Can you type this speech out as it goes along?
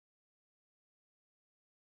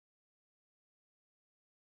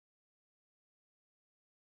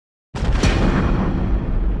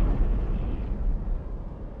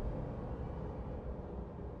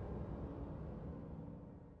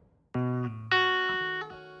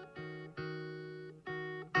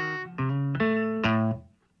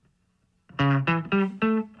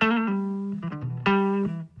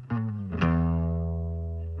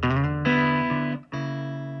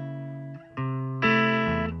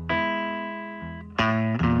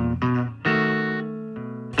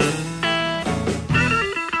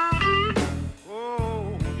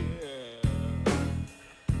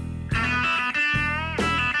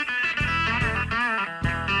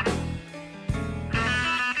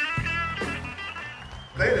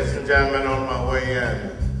Ladies and gentlemen, on my way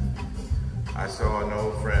in, I saw an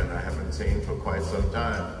old friend I haven't seen for quite some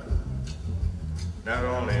time. Not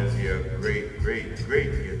only is he a great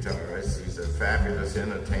guitarist, he's a fabulous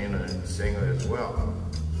entertainer and singer as well.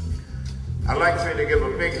 I'd like for you to give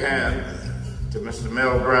a big hand to Mr.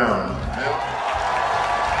 Mel Brown. Mel?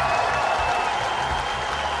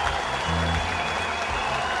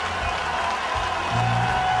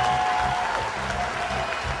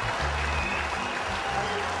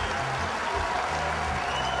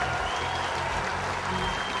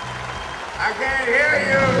 I can't hear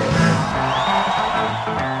you.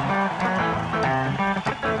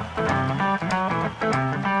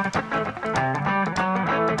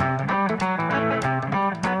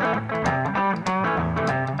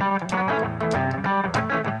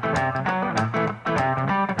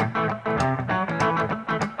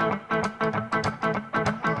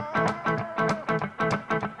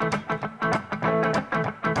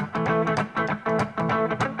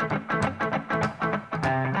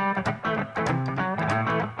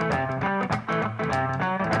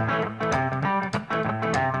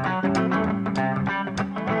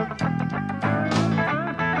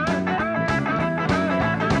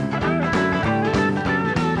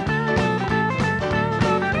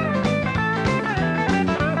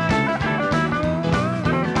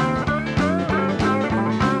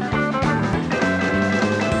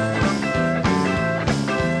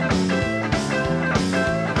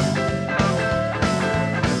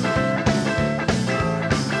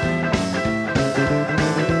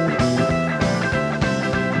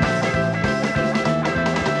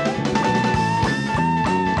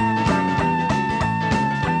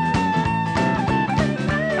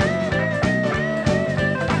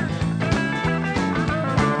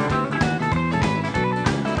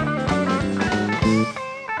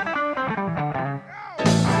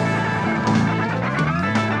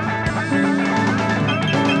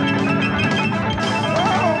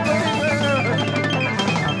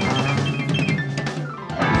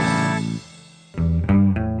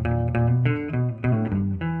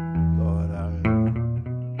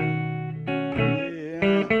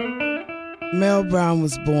 Mel Brown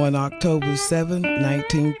was born October 7,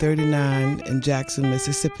 1939 in Jackson,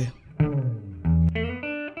 Mississippi.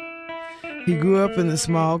 He grew up in the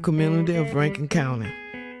small community of Rankin County,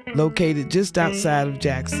 located just outside of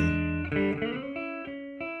Jackson.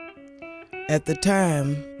 At the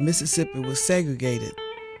time, Mississippi was segregated.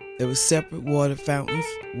 There were separate water fountains,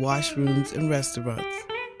 washrooms, and restaurants.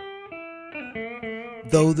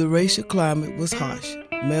 Though the racial climate was harsh,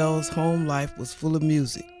 Mel's home life was full of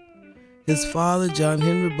music. His father, John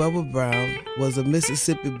Henry Bubba Brown, was a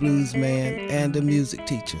Mississippi blues man and a music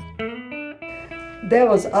teacher. There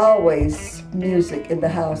was always music in the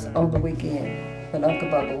house on the weekend when Uncle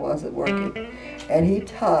Bubba wasn't working. And he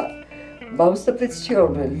taught most of his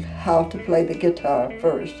children how to play the guitar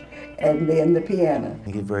first and then the piano.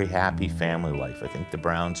 He had a very happy family life. I think the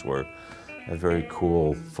Browns were a very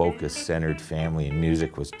cool, focused, centered family, and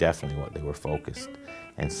music was definitely what they were focused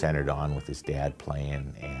and centered on, with his dad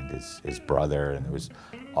playing and his brother. And there was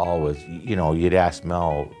always, you know, you'd ask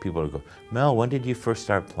Mel, people would go, "Mel, when did you first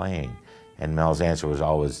start playing?" And Mel's answer was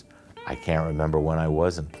always, "I can't remember when I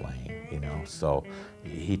wasn't playing," you know. So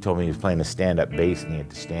he told me he was playing a stand-up bass and he had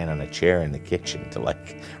to stand on a chair in the kitchen to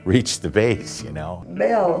like reach the bass, you know.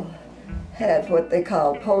 Mel had what they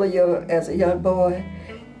call polio as a young boy,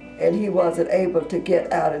 and he wasn't able to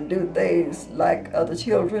get out and do things like other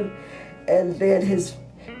children. And then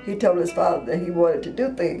he told his father that he wanted to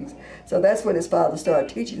do things. So that's when his father started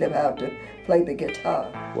teaching him how to play the guitar.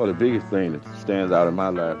 Well, the biggest thing that stands out in my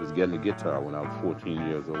life is getting a guitar when I was 14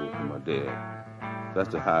 years old from my dad. That's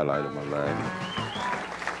the highlight of my life.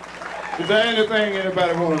 Is there anything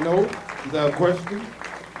anybody want to know? Is there a question?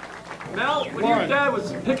 Mel, when your dad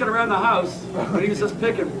was picking around the house, when he was just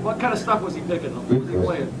picking, what kind of stuff was he picking? What was he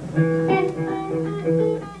playing?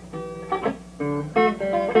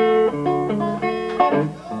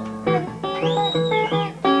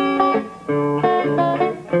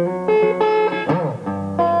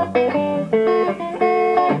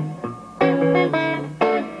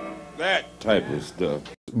 Type of stuff.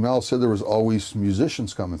 Mel said there was always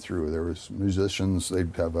musicians coming through. There was musicians,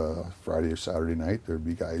 they'd have a Friday or Saturday night, there'd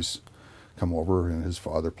be guys come over and his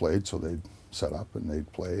father played, so they'd set up and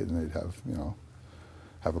they'd play and they'd have, you know,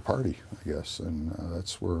 have a party, I guess. And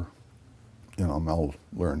that's where, you know, Mel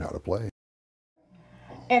learned how to play.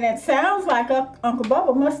 And it sounds like Uncle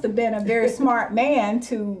Bubba must have been a very smart man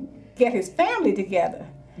to get his family together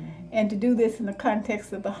and to do this in the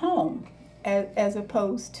context of the home, as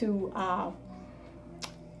opposed to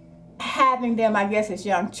having them, I guess, as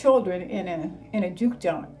young children in a juke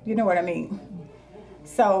joint. You know what I mean?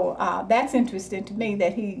 So that's interesting to me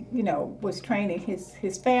that he, was training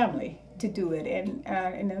his family to do it. And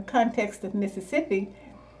in the context of Mississippi,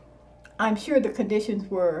 I'm sure the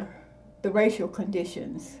racial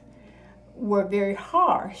conditions were very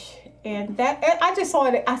harsh. And that, I just saw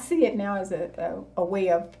it, I see it now as a way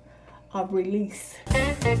of release.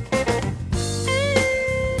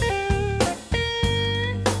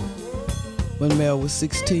 When Mel was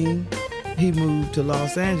 16, he moved to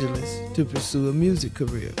Los Angeles to pursue a music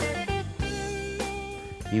career.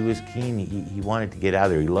 He was keen, he wanted to get out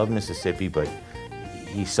there. He loved Mississippi, but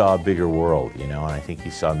he saw a bigger world, and I think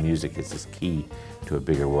he saw music as his key to a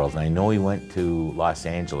bigger world. And I know he went to Los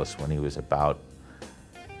Angeles when he was about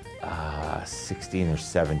 16 or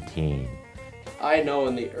 17. I know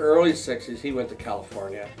in the early 60s he went to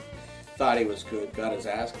California, thought he was good, got his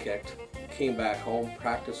ass kicked, came back home,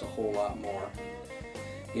 practiced a whole lot more.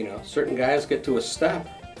 Certain guys get to a step,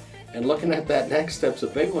 and looking at that next step's a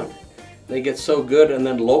big one. They get so good, and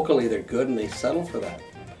then locally they're good, and they settle for that.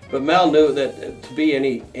 But Mel knew that to be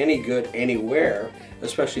any good anywhere,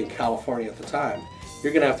 especially in California at the time,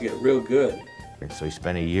 you're going to have to get real good. So he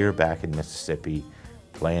spent a year back in Mississippi,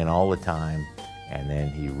 playing all the time, and then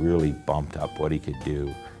he really bumped up what he could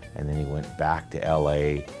do. And then he went back to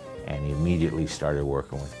LA, and he immediately started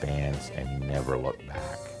working with bands, and he never looked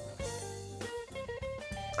back.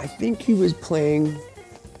 I think he was playing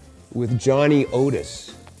with Johnny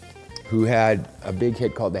Otis, who had a big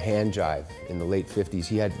hit called The Hand Jive in the late 50s.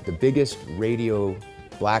 He had the biggest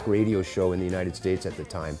black radio show in the United States at the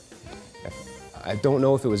time. I don't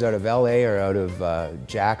know if it was out of LA or out of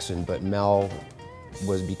Jackson, but Mel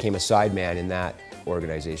became a sideman in that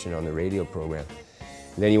organization on the radio program.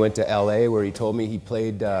 And then he went to LA, where he told me he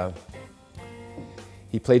played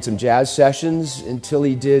some jazz sessions until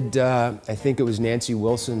he did, I think it was a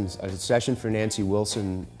session for Nancy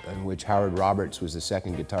Wilson, in which Howard Roberts was the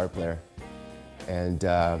second guitar player. And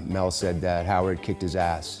Mel said that Howard kicked his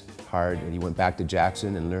ass hard, and he went back to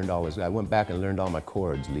Jackson and learned I went back and learned all my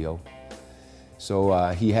chords, Leo. So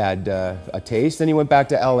he had a taste, then he went back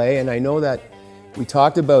to LA, and I know that we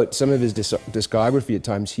talked about some of his discography at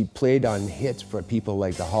times. He played on hits for people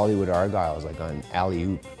like the Hollywood Argyles, like on Alley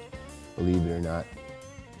Oop, believe it or not.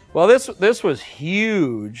 Well, this was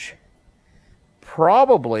huge,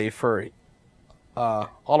 probably for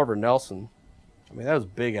Oliver Nelson. I mean, that was a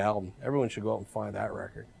big album. Everyone should go out and find that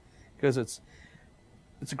record, because it's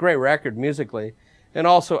a great record musically. And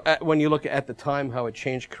also, when you look at the time how it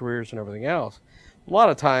changed careers and everything else, a lot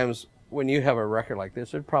of times when you have a record like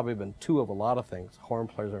this, there'd probably been two of a lot of things, horn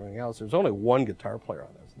players, everything else. There's only one guitar player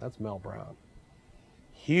on this, and that's Mel Brown.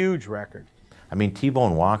 Huge record. I mean,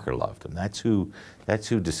 T-Bone Walker loved him. That's who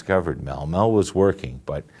discovered Mel. Mel was working,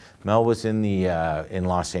 but Mel was in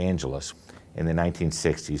Los Angeles in the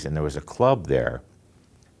 1960s, and there was a club there.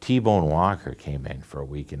 T-Bone Walker came in for a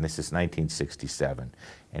week, and this is 1967,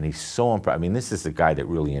 and he's so impressed. I mean, this is the guy that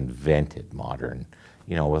really invented modern,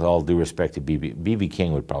 with all due respect to B.B.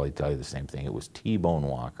 King would probably tell you the same thing. It was T-Bone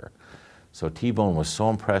Walker. So T-Bone was so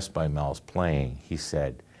impressed by Mel's playing, he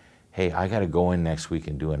said, hey, I got to go in next week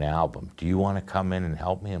and do an album. Do you want to come in and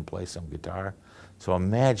help me and play some guitar? So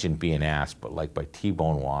imagine being asked, but like by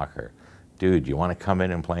T-Bone Walker, dude, you want to come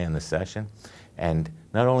in and play in the session? And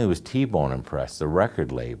not only was T-Bone impressed, the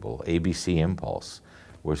record label, ABC Impulse,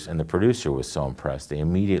 and the producer was so impressed, they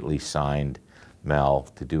immediately signed Mel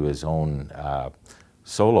to do his own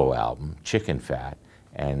solo album, Chicken Fat.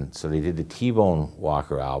 And so they did the T-Bone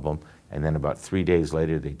Walker album, and then about 3 days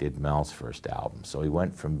later, they did Mel's first album. So he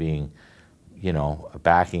went from being, a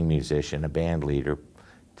backing musician, a band leader,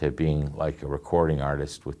 to being like a recording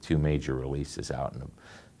artist with two major releases out in a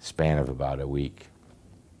span of about a week.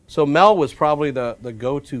 So Mel was probably the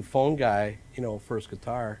go-to phone guy, for his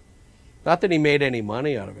guitar. Not that he made any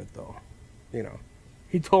money out of it, though.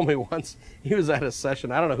 He told me once he was at a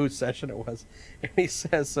session, I don't know whose session it was, and he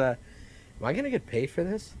says, am I going to get paid for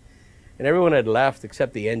this? And everyone had left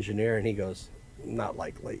except the engineer, and he goes, not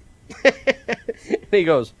likely. And he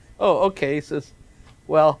goes, oh, okay. He says,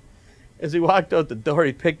 well, as he walked out the door,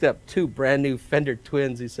 he picked up two brand new Fender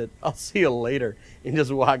Twins. He said, I'll see you later. And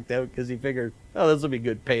just walked out because he figured, oh, this will be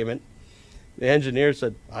good payment. The engineer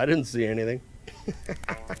said, I didn't see anything.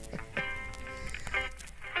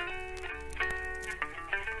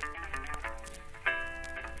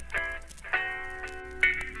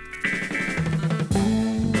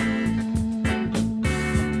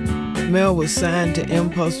 Mel was signed to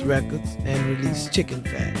Impulse Records and released Chicken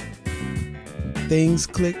Fat. Things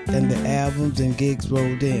clicked and the albums and gigs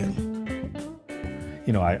rolled in.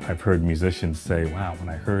 I've heard musicians say, wow, when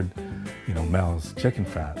I heard you know, Mel's Chicken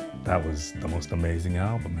Fat, that was the most amazing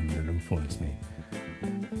album, and it influenced me.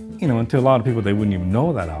 You know, and to a lot of people, they wouldn't even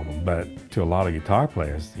know that album, but to a lot of guitar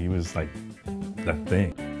players, he was like the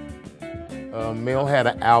thing. Mel had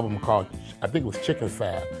an album called, I think it was Chicken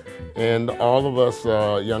Fat, and all of us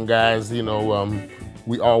young guys, you know,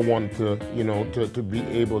 we all wanted to, you know, to be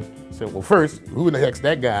able to say, well, first, who in the heck's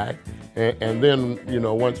that guy? And then, you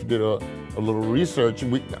know, once we did a little research,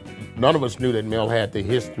 none of us knew that Mel had the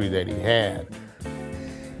history that he had.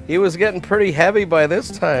 He was getting pretty heavy by this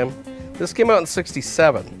time. This came out in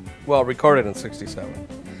 '67. Well, recorded in '67.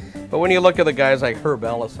 But when you look at the guys like Herb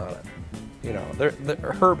Ellis on it, you know,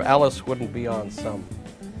 Herb Ellis wouldn't be on some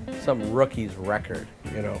rookie's record,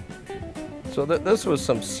 you know. So this was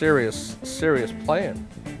some serious playing.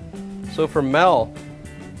 So for Mel,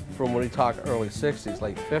 from when we talk early '60s,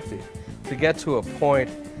 late '50s, to get to a point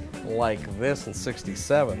like this in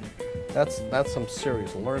 '67, that's some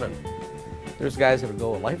serious learning. There's guys that would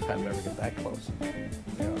go a lifetime never get that close.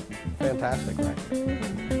 You know, fantastic record.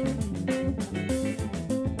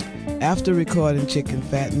 After recording Chicken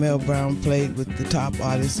Fat, Mel Brown played with the top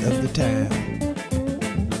artists of the time.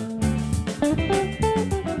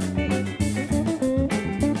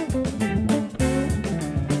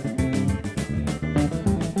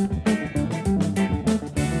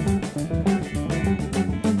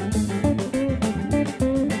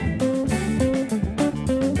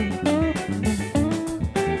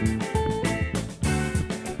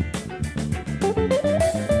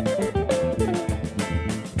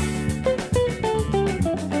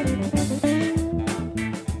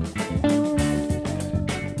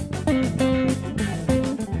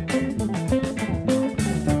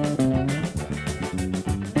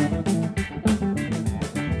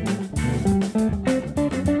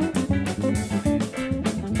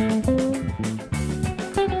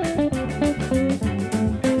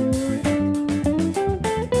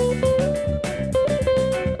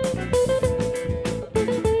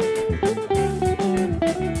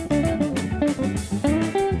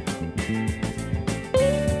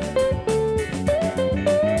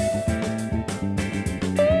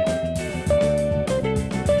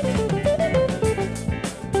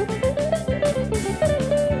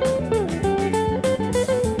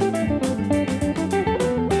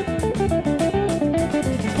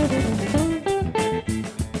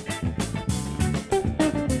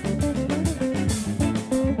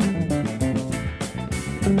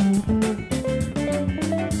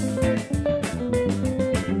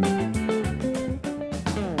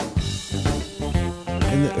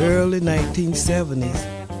 In the early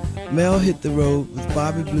 1970s, Mel hit the road with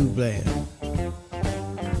Bobby Blue Bland.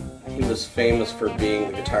 He was famous for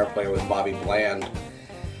being the guitar player with Bobby Bland.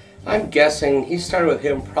 I'm guessing he started with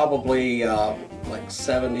him probably like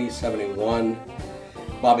 70, 71.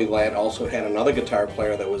 Bobby Bland also had another guitar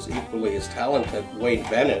player that was equally as talented, Wayne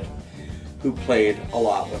Bennett, who played a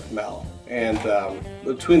lot with Mel. And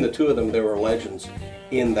between the two of them, there were legends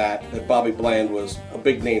in that Bobby Bland was a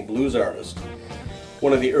big name blues artist.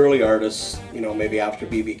 One of the early artists, you know, maybe after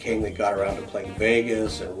B.B. King, they got around to playing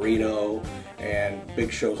Vegas and Reno and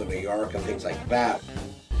big shows in New York and things like that.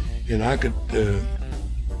 And I could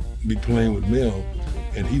be playing with Mel,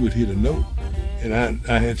 and he would hit a note, and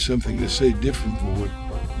I had something to say different from what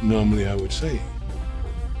normally I would say,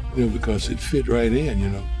 you know, because it fit right in, you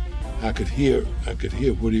know. I could hear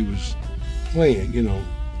what he was playing, you know,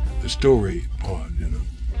 the story part, you know,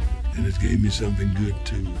 and it gave me something good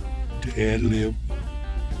to ad-lib,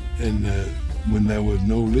 and when there was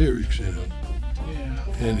no lyrics, you know. Yeah.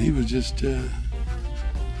 And he was just,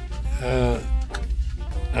 I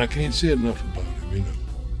can't say enough about him, you know.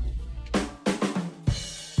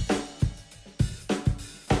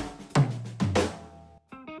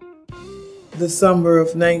 The summer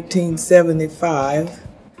of 1975,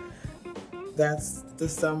 that's the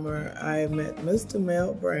summer I met Mr.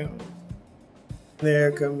 Mel Brown.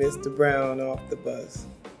 There come Mr. Brown off the bus.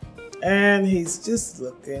 And he's just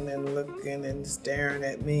looking and staring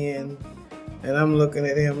at me, and I'm looking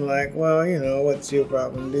at him like, well, you know, what's your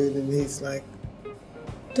problem, dude? And he's like,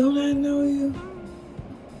 don't I know you?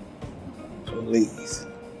 Please.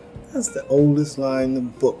 That's the oldest line in the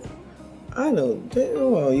book. I know,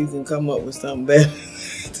 well, you can come up with something better.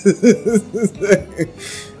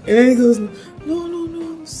 And then he goes, no,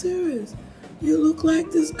 I'm serious. You look like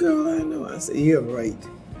this girl I know. I said, you're right.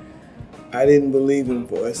 I didn't believe him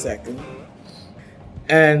for a second.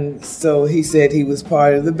 And so he said he was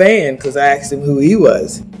part of the band, because I asked him who he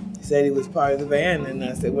was. He said he was part of the band, and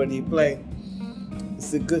I said, what do you play?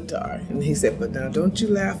 It's a guitar. And he said, but now don't you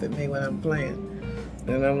laugh at me when I'm playing.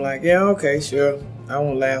 And I'm like, yeah, okay, sure, I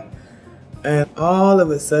won't laugh. And all of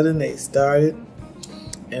a sudden they started,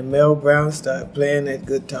 and Mel Brown started playing that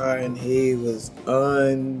guitar, and he was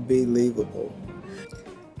unbelievable.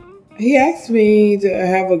 He asked me to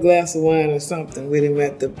have a glass of wine or something with him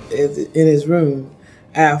in his room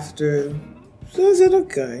after. So I said,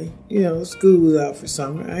 okay. You know, school was out for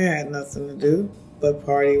summer. I had nothing to do but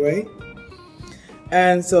party, right?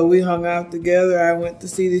 And so we hung out together. I went to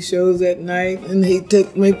see the shows at night, and he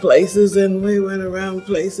took me places, and we went around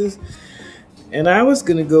places. And I was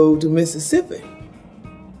going to go to Mississippi.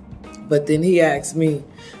 But then he asked me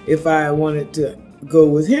if I wanted to go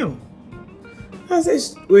with him. I said,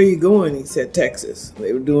 where are you going? He said, Texas.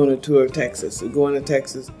 They were doing a tour of Texas. We're going to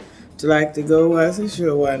Texas. Would you like to go? I said,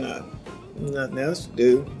 sure, why not? Nothing else to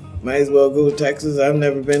do. Might as well go to Texas. I've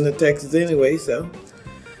never been to Texas anyway, so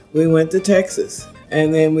we went to Texas.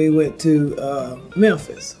 And then we went to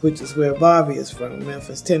Memphis, which is where Bobby is from,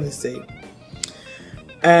 Memphis, Tennessee.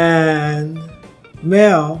 And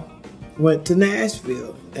Mel went to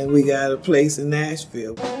Nashville, and we got a place in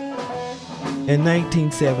Nashville. In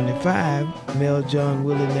 1975, Mel joined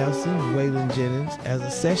Willie Nelson and Waylon Jennings as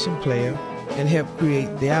a session player and helped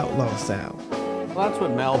create the Outlaw sound. Well, that's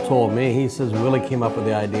what Mel told me. He says Willie came up with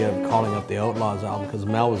the idea of calling it the Outlaws album because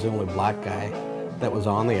Mel was the only black guy that was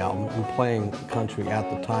on the album and playing country at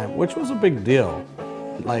the time, which was a big deal.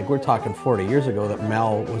 Like, we're talking 40 years ago that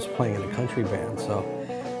Mel was playing in a country band. So,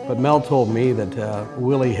 but Mel told me that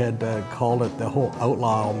Willie had called it the whole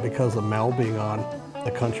Outlaw album because of Mel being on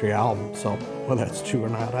the country album. So, whether that's true or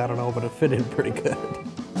not, I don't know, but it fit in pretty good.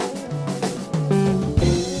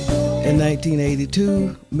 In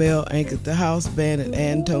 1982, Mel anchored the house band at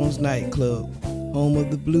Antone's Nightclub, home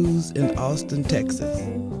of the blues in Austin, Texas.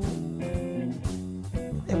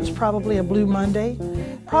 It was probably a Blue Monday,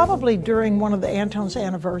 probably during one of the Antone's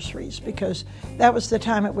anniversaries, because that was the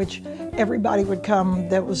time at which everybody would come.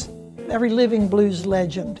 Every living blues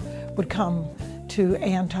legend would come to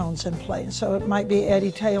Antone's and play. So it might be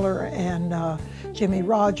Eddie Taylor and Jimmy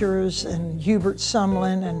Rogers and Hubert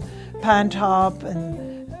Sumlin and Pine Top and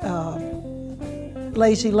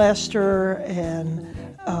Lazy Lester and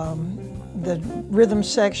the rhythm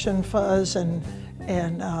section, Fuzz and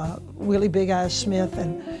Willie Big Eyes Smith,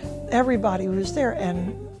 and everybody was there.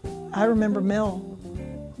 And I remember Mel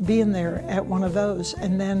being there at one of those,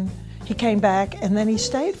 and then he came back, and then he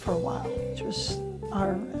stayed for a while, which was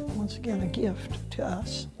once again, a gift to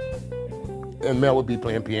us. And Mel would be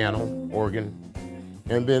playing piano, organ,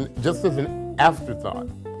 and then just as an afterthought,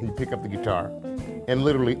 he'd pick up the guitar, and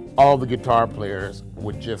literally all the guitar players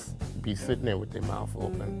would just be sitting there with their mouth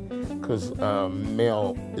open, because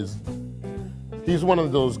Mel he's one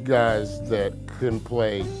of those guys that can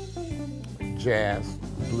play jazz,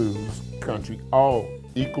 blues, country, all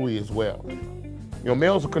equally as well. You know,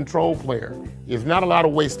 Mel's a control player. There's not a lot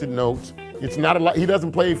of wasted notes. It's not a lot. He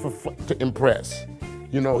doesn't play to impress.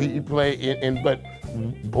 You know, he play but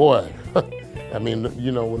boy, I mean,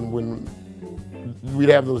 you know, when we'd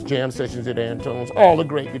have those jam sessions at Antone's, all the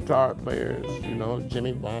great guitar players, you know,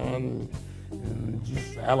 Jimmy Vaughn, and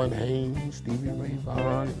just Alan Haynes, Stevie Ray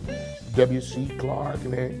Vaughan, W.C. Clark,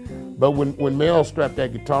 but when Mel strapped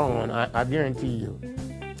that guitar on, I guarantee you,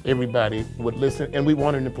 everybody would listen, and we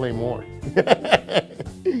wanted him to play more.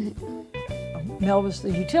 Mel was the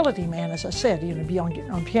utility man, as I said. You know, be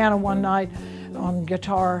on piano one night, on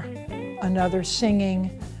guitar another,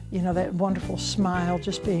 singing. You know, that wonderful smile,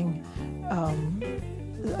 just being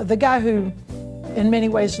the guy who, in many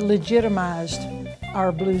ways, legitimized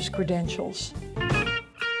our blues credentials.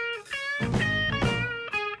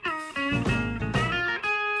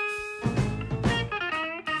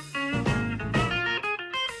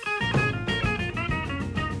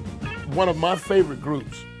 One of my favorite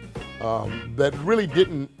groups that really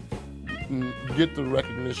didn't get the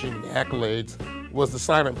recognition and the accolades was the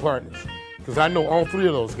Silent Partners, because I know all three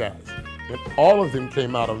of those guys, and all of them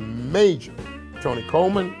came out of major. Tony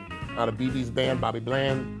Coleman, out of BB's band, Bobby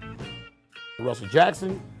Bland, Russell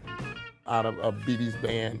Jackson, out of BB's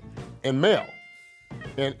band, and Mel.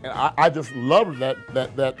 And I just loved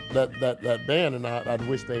that band, and I'd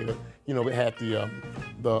wish they, you know, had the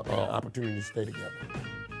opportunity to stay together.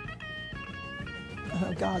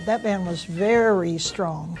 Oh God, that band was very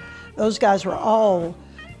strong. Those guys were all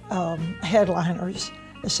headliners,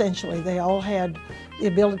 essentially. They all had the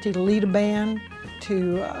ability to lead a band,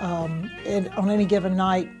 to, on any given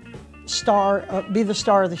night, be the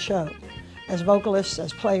star of the show, as vocalists,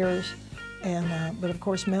 as players. And but of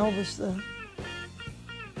course, Mel was the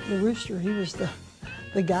rooster. He was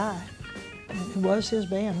the guy. It was his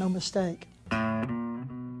band, no mistake.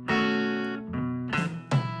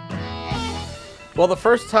 Well, the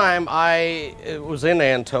first time I was in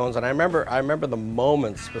Antone's, and I remember the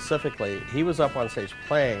moment specifically. He was up on stage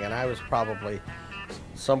playing, and I was probably,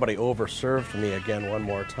 somebody overserved me again one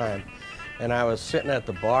more time. And I was sitting at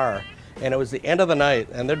the bar, and it was the end of the night,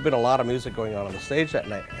 and there'd been a lot of music going on the stage that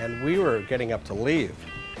night, and we were getting up to leave.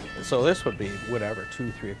 So this would be, whatever,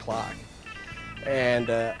 2, 3 o'clock.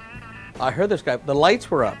 And I heard this guy, the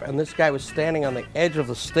lights were up, and this guy was standing on the edge of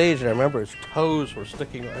the stage, and I remember his toes were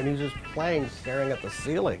sticking, and he was just playing, staring at the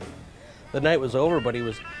ceiling. The night was over, but he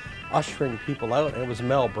was ushering people out, and it was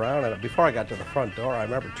Mel Brown, and before I got to the front door, I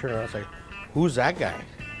remember turning around and saying, "Who's that guy?"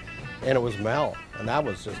 And it was Mel, and that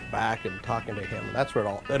was just back and talking to him. And that's where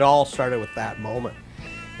it all started, with that moment.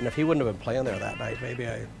 And if he wouldn't have been playing there that night, maybe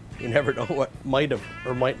you never know what might have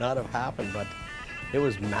or might not have happened, but it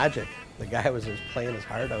was magic. The guy was just playing his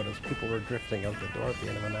heart out as people were drifting out the door at the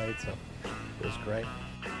end of the night, so it was great.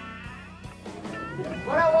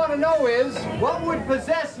 What I want to know is, what would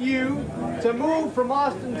possess you to move from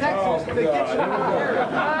Austin, Texas to Kitchener?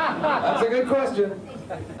 That's a good question.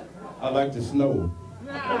 I like the snow.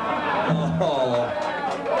 I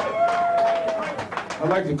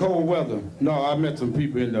like the cold weather. No, I met some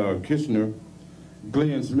people in Kitchener.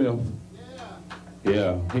 Glenn Smith.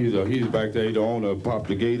 Yeah, he's back there. He's the owner of Pop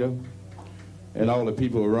the Gator. And all the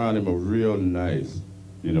people around him are real nice.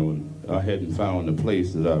 You know, I hadn't found a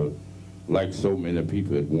place that I would like so many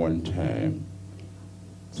people at one time.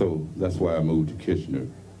 So that's why I moved to Kitchener.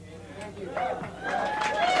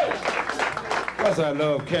 Plus I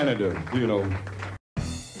love Canada, you know.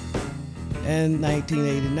 In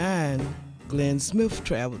 1989, Glenn Smith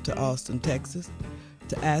traveled to Austin, Texas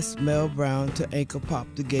to ask Mel Brown to anchor Pop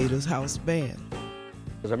the Gator's house band.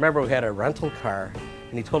 I remember we had a rental car,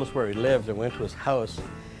 and he told us where he lived and went to his house.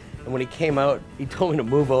 And when he came out, he told me to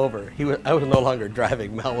move over. I was no longer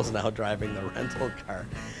driving. Mel was now driving the rental car.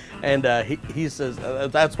 And he says,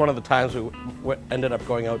 that's one of the times we ended up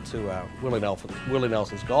going out to Willie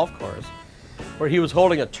Nelson's golf course, where he was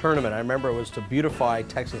holding a tournament. I remember it was to beautify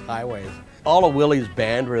Texas highways. All of Willie's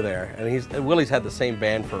band were there, and Willie's had the same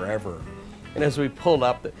band forever. And as we pulled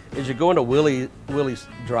up, as you go into Willie's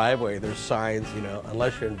driveway, there's signs, you know,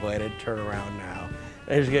 unless you're invited, turn around now.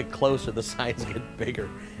 And as you get closer, the signs get bigger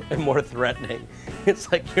and more threatening.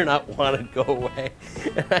 It's like you're not wanted, go away.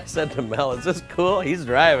 And I said to Mel, "Is this cool?" He's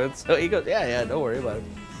driving. So he goes, yeah, don't worry about it.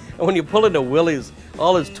 And when you pull into Willie's,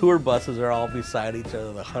 all his tour buses are all beside each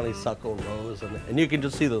other, the honeysuckle rows, and you can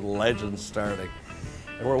just see the legends starting.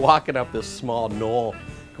 And we're walking up this small knoll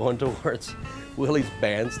going towards Willie's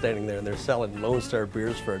band standing there, and they're selling Lone Star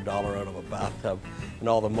beers for $1 out of a bathtub, and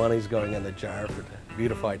all the money's going in the jar for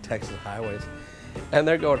beautify Texas highways. And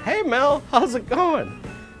they're going, "Hey Mel, how's it going?"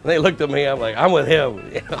 And they looked at me, I'm like, "I'm with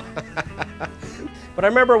him." You know? But I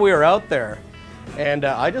remember we were out there, and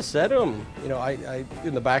I just said to him, you know, I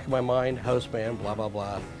in the back of my mind, house band, blah, blah,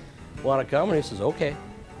 blah, want to come? And he says, "Okay."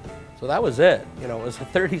 So that was it. You know, it was a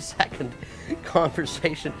 30-second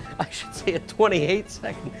conversation. I should say a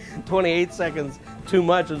 28-second. 28 seconds too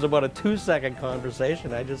much. It was about a 2-second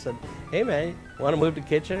conversation. I just said, "Hey man, want to move to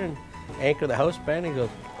Kitchener and anchor the house band?" He goes,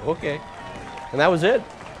 "Okay." And that was it.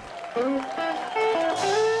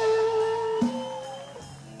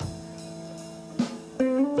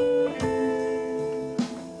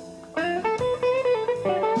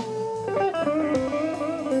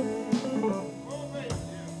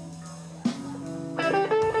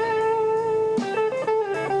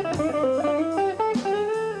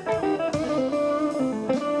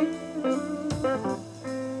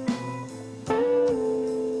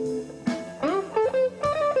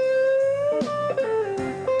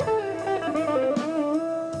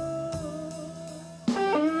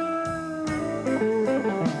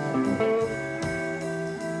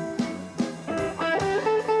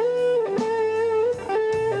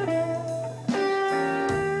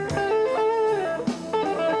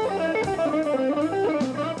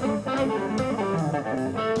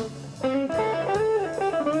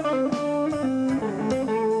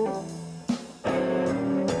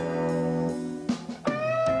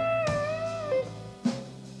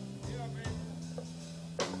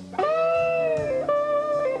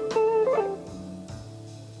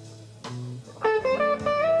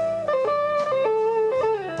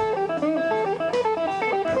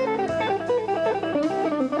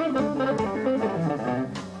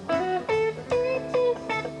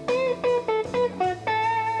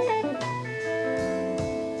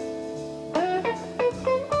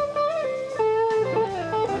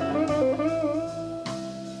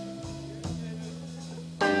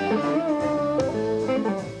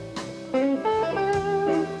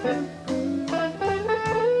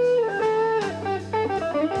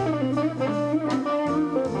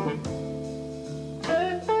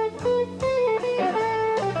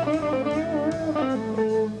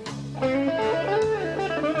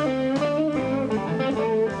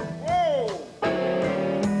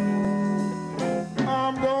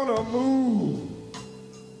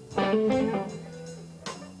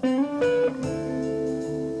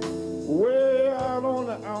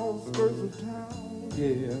 of town,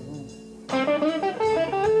 yeah.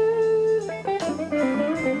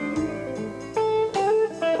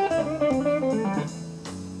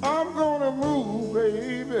 I'm gonna move,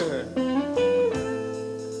 baby.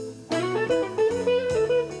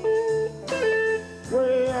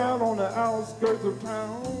 Way out on the outskirts of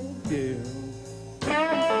town, yeah.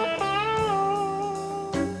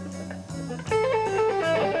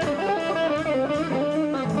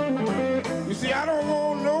 You see, I don't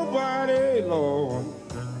want nobody, Lord,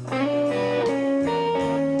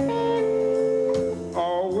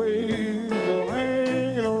 always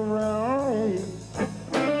hanging around.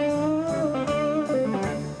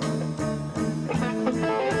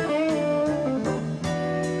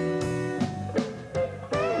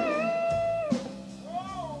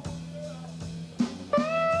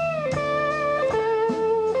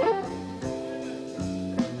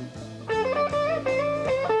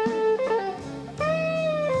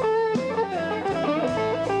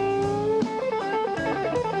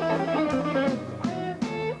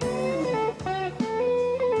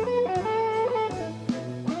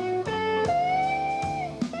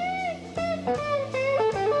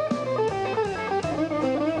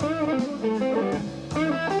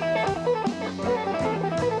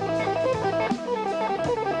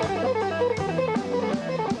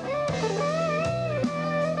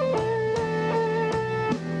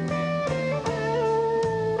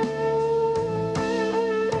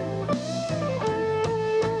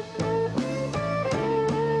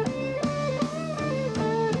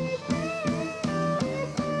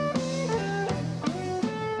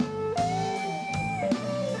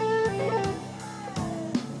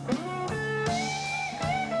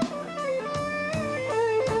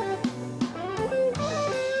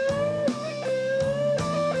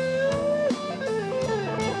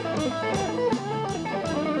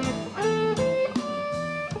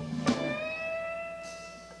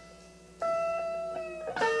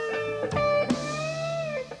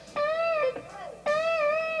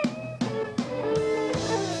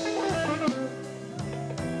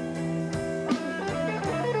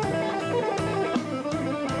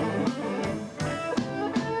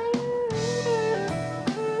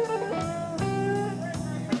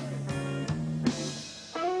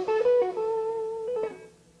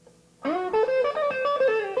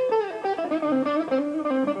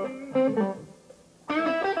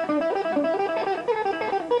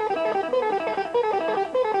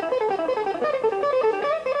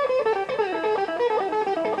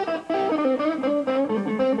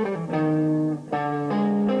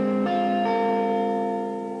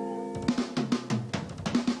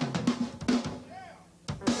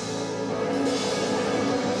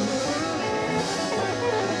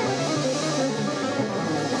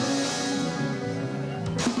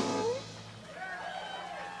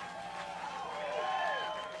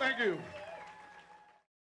 Thank you.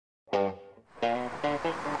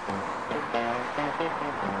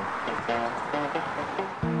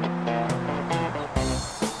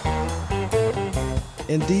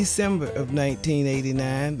 In December of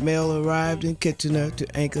 1989, Mel arrived in Kitchener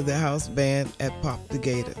to anchor the house band at Pop the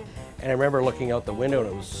Gator. And I remember looking out the window and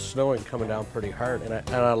it was snowing coming down pretty hard. And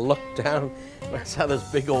I looked down and I saw this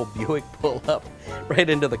big old Buick pull up right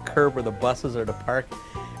into the curb where the buses are to park.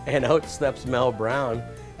 And out steps Mel Brown,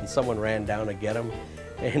 and someone ran down to get him.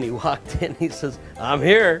 And he walked in, he says, "I'm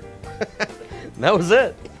here." And that was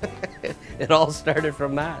it. It all started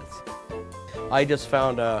from that. I just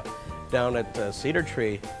found down at Cedar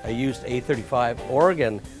Tree a used A35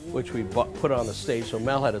 organ, which we put on the stage. So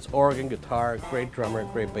Mel had his organ, guitar, great drummer,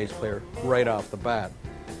 great bass player right off the bat.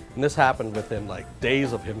 And this happened within like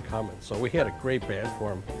days of him coming. So we had a great band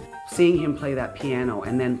for him. Seeing him play that piano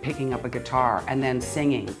and then picking up a guitar and then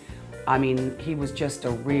singing, I mean, he was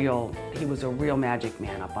a real magic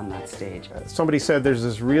man up on that stage. Somebody said there's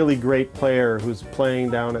this really great player who's playing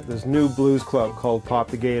down at this new blues club called Pop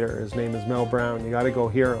the Gator. His name is Mel Brown. You got to go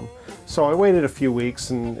hear him. So I waited a few weeks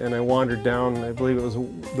and I wandered down. I believe it was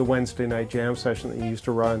the Wednesday night jam session that he used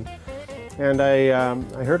to run. And I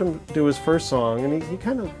heard him do his first song, and he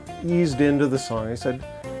kind of eased into the song. I said,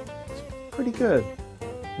 "It's pretty good."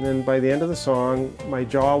 And then by the end of the song, my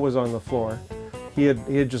jaw was on the floor. He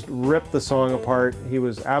had just ripped the song apart. He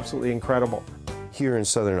was absolutely incredible. Here in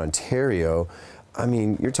Southern Ontario, I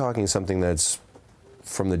mean, you're talking something that's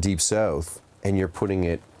from the Deep South, and you're putting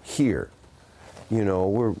it here. You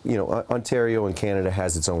know, Ontario and Canada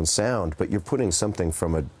has its own sound, but you're putting something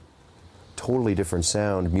from a totally different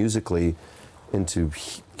sound musically into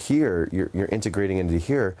here. You're integrating into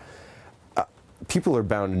here. People are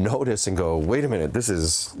bound to notice and go, "Wait a minute, this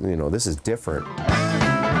is different."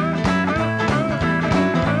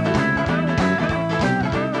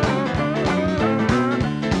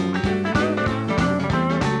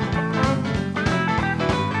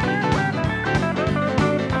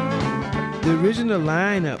 original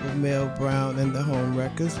lineup of Mel Brown and the Home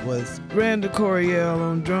Wreckers was Randall Coryell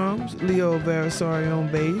on drums, Leo Barisari on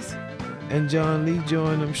bass, and John Lee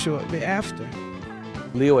joined them shortly after.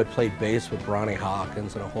 Leo had played bass with Ronnie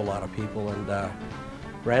Hawkins and a whole lot of people, and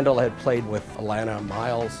Randall had played with Alana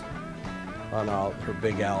Miles on her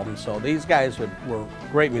big album. So these guys were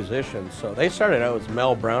great musicians. So they started out as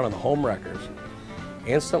Mel Brown and the Home Wreckers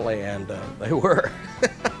instantly, and they were.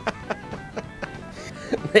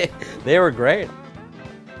 they were great.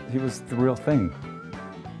 He was the real thing.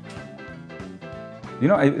 You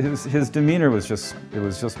know, his demeanor was just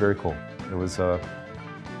very cool. It was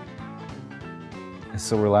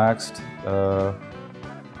so relaxed.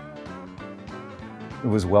 It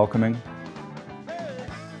was welcoming,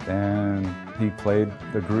 and he played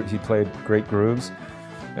great grooves.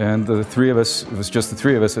 And the three of us, it was just the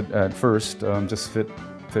three of us at first, just fit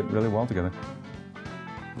really well together.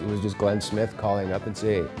 It was just Glenn Smith calling up and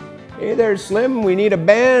saying, "Hey there, Slim, we need a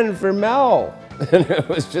band for Mel." And it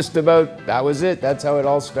was just about, that was it. That's how it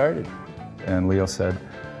all started. And Leo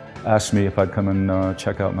asked me if I'd come and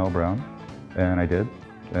check out Mel Brown, and I did.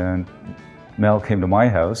 And Mel came to my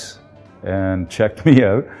house and checked me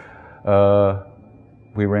out.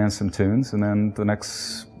 We ran some tunes, and then the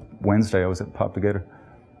next Wednesday I was at Pop the Gator.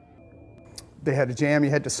 They had a jam, you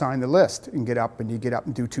had to sign the list and get up and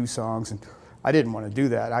do 2 songs. And I didn't want to do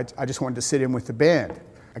that. I just wanted to sit in with the band.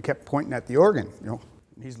 I kept pointing at the organ, you know.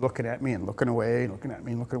 He's looking at me and looking away, looking at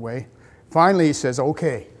me and looking away. Finally he says,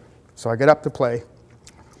 "Okay." So I get up to play.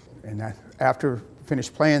 And after I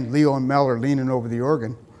finished playing, Leo and Mel are leaning over the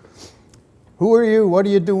organ. "Who are you? What are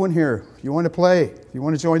you doing here? You want to play? You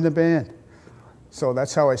want to join the band?" So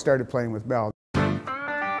that's how I started playing with Mel.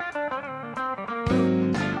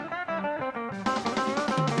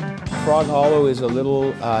 Frog Hollow is a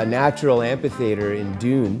little natural amphitheater in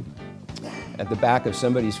Dune at the back of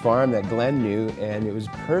somebody's farm that Glenn knew, and it was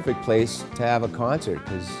a perfect place to have a concert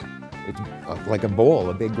because it's like a bowl,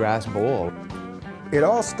 a big grass bowl. It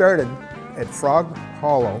all started at Frog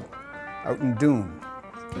Hollow out in Dune.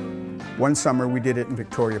 One summer we did it in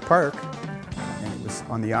Victoria Park, and it was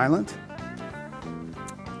on the island,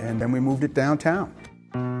 and then we moved it downtown.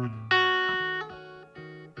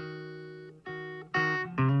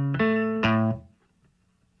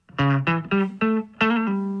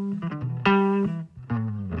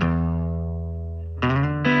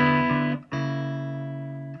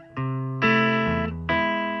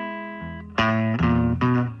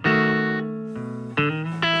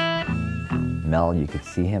 Mel, you could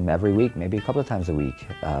see him every week, maybe a couple of times a week,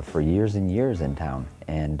 for years and years in town.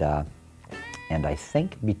 And I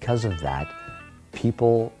think because of that,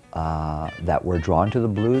 people that were drawn to the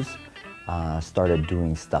blues started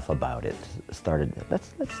doing stuff about it. Let's start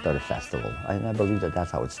a festival. I believe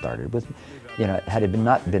that's how it started. With, you know, had it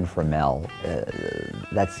not been for Mel,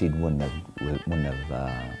 that seed wouldn't have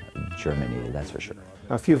germinated. That's for sure.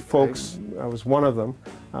 A few folks, I was one of them,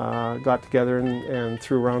 got together and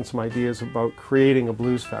threw around some ideas about creating a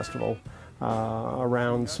blues festival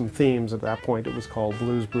around some themes. At that point it was called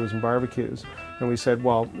Blues, Brews and Barbecues. And we said,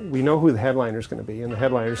 well, we know who the headliner is going to be, and the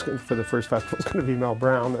headliner for the first festival is going to be Mel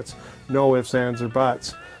Brown. That's no ifs, ands or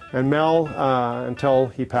buts. And Mel, until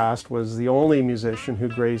he passed, was the only musician who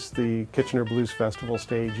graced the Kitchener Blues Festival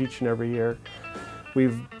stage each and every year.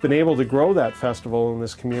 We've been able to grow that festival in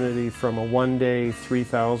this community from a one-day,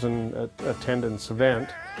 3,000 attendance event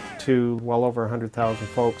to well over 100,000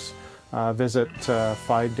 folks visit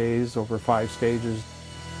 5 days over 5 stages.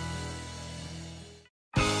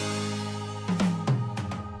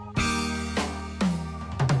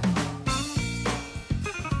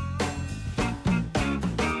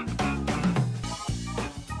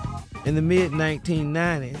 In the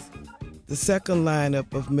mid-1990s, the second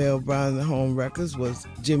lineup of Mel Brown and the Home Wreckers was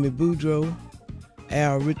Jimmy Boudreau,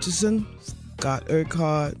 Al Richardson, Scott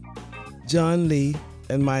Urquhart, John Lee,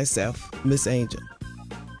 and myself, Miss Angel.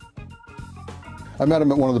 I met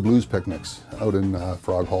him at one of the blues picnics out in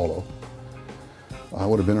Frog Hollow. I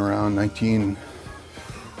would have been around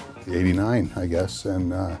 1989, I guess,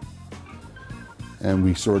 and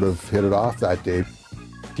we sort of hit it off that day.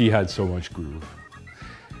 He had so much groove.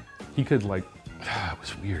 He could it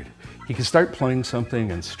was weird. He could start playing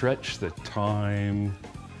something and stretch the time,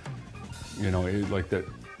 you know, like that.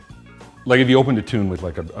 Like if you opened a tune with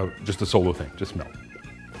just a solo thing, just Mel,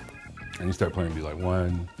 and you start playing, it'd be like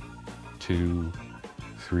 1, 2,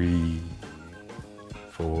 3,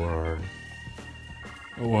 4,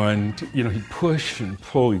 1, 2, you know, he'd push and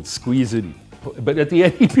pull, he'd squeeze it, but at the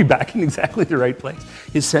end he'd be back in exactly the right place.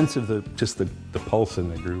 His sense of the pulse and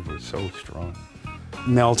the groove was so strong.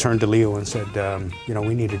 Mel turned to Leo and said, you know,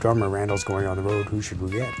 we need a drummer. Randall's going on the road. Who should we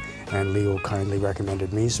get? and Leo kindly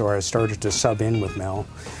recommended me, so I started to sub in with Mel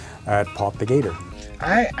at Pop the Gator.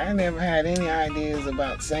 I never had any ideas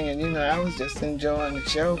about singing. You know, I was just enjoying the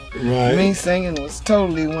show. Right. Me singing was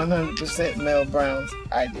totally 100% Mel Brown's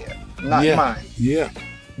idea, not mine. Yeah.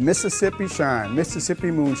 Mississippi Shine, Mississippi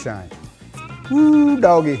Moonshine. Woo,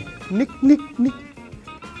 doggy. Nick, nick, nick.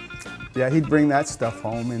 Yeah, he'd bring that stuff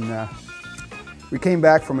home, and we came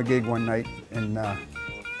back from a gig one night, and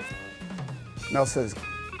Mel says,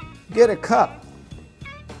 "Get a cup."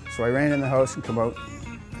 So I ran in the house and come out.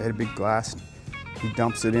 I had a big glass. He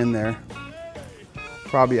dumps it in there,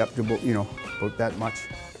 probably up to about, about that much.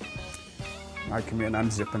 I come in,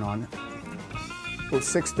 I'm zipping on it. About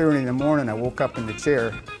 6:30 in the morning, I woke up in the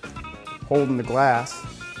chair, holding the glass,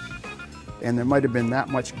 and there might have been that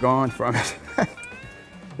much gone from it.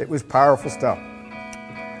 It was powerful stuff.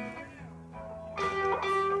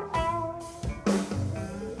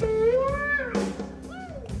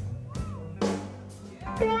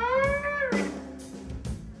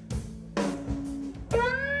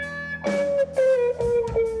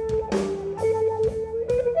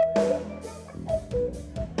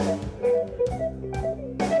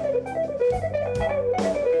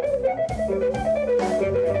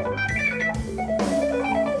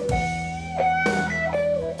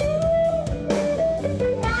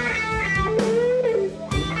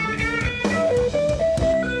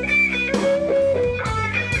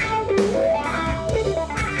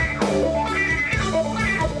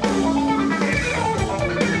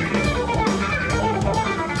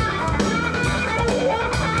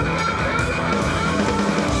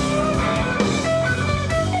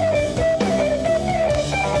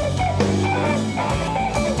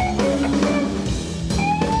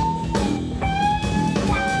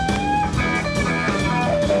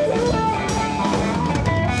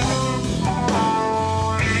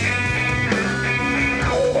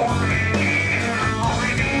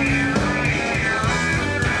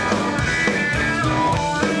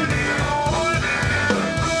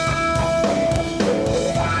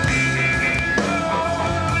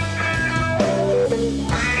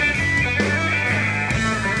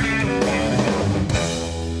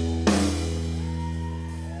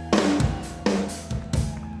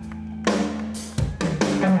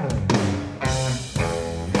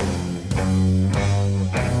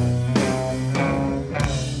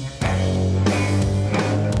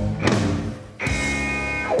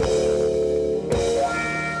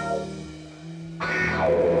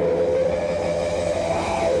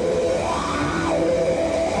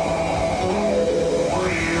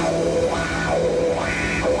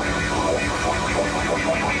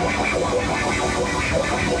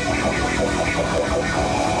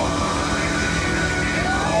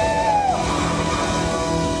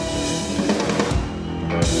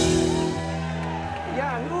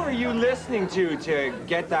 To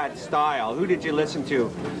get that style? Who did you listen to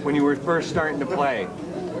when you were first starting to play?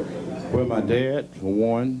 Well, my dad, for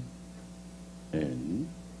one, and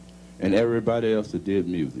everybody else that did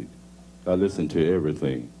music. I listened to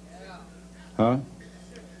everything. Huh?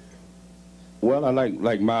 Well, I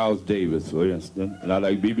like Miles Davis, for instance, and I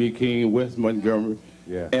like B.B. King, Wes Montgomery,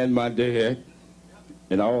 and my dad,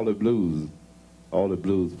 and all the blues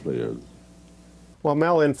players. Well,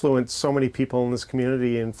 Mel influenced so many people in this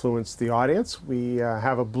community, influenced the audience. We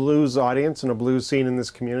have a blues audience and a blues scene in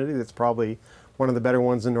this community that's probably one of the better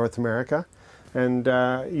ones in North America. And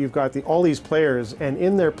you've got all these players, and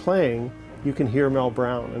in their playing, you can hear Mel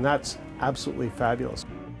Brown, and that's absolutely fabulous.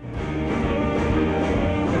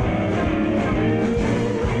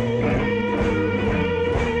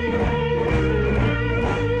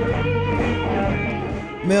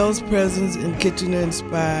 Mel's presence in Kitchener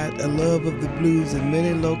inspired a love of the blues in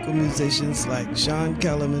many local musicians like Sean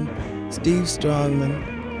Kellerman, Steve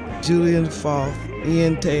Strongman, Julian Foth,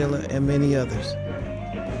 Ian Taylor, and many others.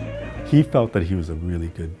 He felt that he was a really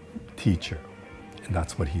good teacher, and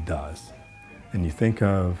that's what he does. And you think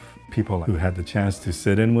of people who had the chance to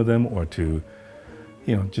sit in with him or to,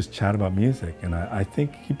 just chat about music. And I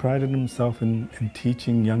think he prided himself in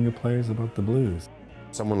teaching younger players about the blues.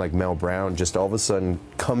 Someone like Mel Brown just all of a sudden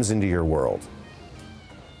comes into your world.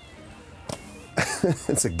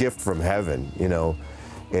 It's a gift from heaven,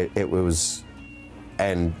 It was,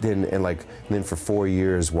 and then for 4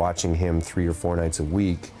 years watching him 3 or 4 nights a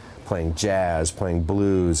week, playing jazz, playing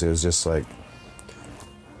blues, it was just like,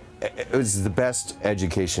 it was the best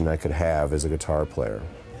education I could have as a guitar player.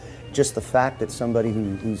 Just the fact that somebody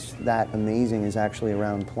who's that amazing is actually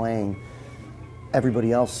around playing.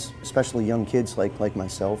 Everybody else, especially young kids like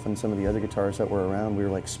myself and some of the other guitarists that were around, we were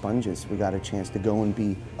like sponges. We got a chance to go and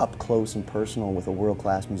be up close and personal with a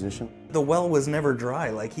world-class musician. The well was never dry.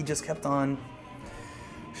 Like, he just kept on.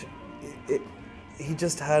 He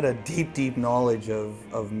just had a deep, deep knowledge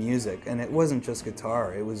of music, and it wasn't just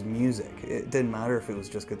guitar. It was music. It didn't matter if it was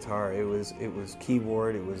just guitar. It was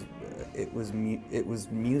keyboard. It was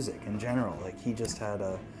music in general. Like, he just had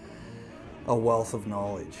a wealth of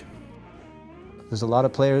knowledge. There's a lot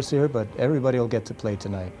of players here, but everybody will get to play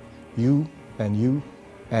tonight. You,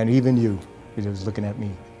 and even you. He was looking at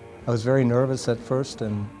me. I was very nervous at first,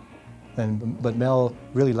 but Mel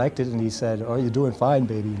really liked it, and he said, "Oh, you're doing fine,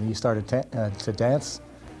 baby." And he started to dance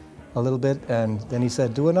a little bit, and then he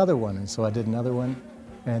said, "Do another one." And so I did another one,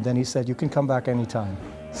 and then he said, "You can come back anytime."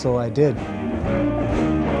 So I did.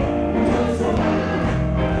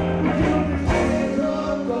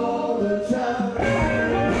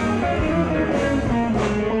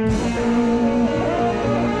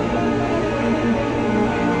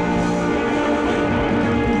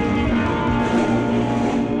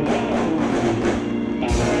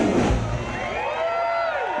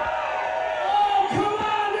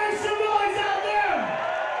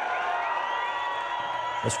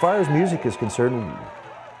 As far as music is concerned,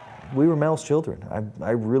 we were Mel's children.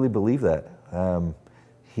 I really believe that.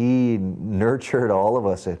 He nurtured all of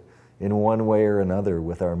us in one way or another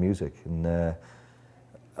with our music, and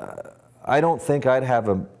I don't think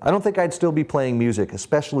I'd still be playing music,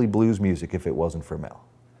 especially blues music, if it wasn't for Mel.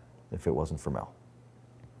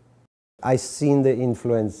 I seen the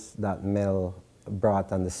influence that Mel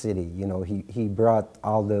brought on the city. You know, he brought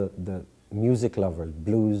all the music lovers,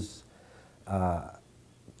 blues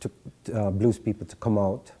people to come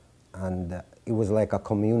out, and it was like a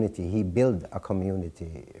community. He built a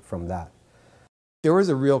community from that. There was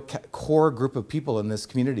a real core group of people in this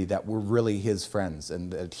community that were really his friends,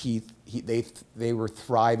 and that they were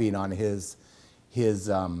thriving on his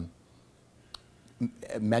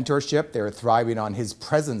mentorship. They were thriving on his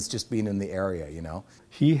presence, just being in the area. You know,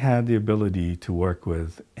 he had the ability to work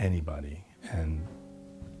with anybody, and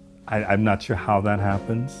I'm not sure how that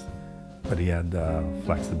happens. But he had the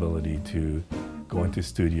flexibility to go into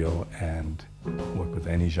studio and work with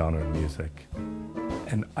any genre of music,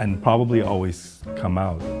 and probably always come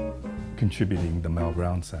out contributing the Mel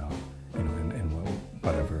Brown sound, you know, in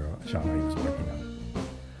whatever genre he was working on.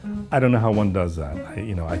 I don't know how one does that.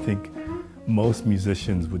 I think most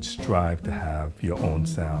musicians would strive to have your own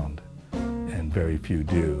sound, and very few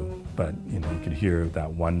do. But you could hear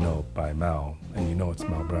that one note by Mel, and you know it's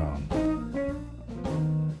Mel Brown.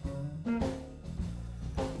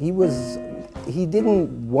 He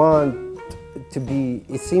didn't want to be,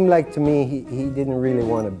 it seemed like to me, he didn't really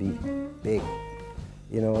want to be big.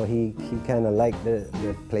 You know, he kind of liked the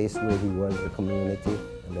place where he was, the community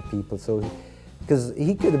and the people. So, because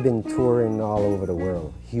he could have been touring all over the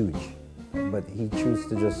world, huge, but he chose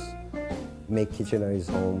to just make Kitchener his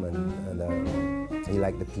home, and he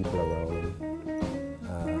liked the people around him.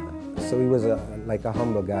 So he was like a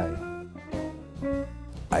humble guy.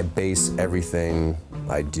 I base everything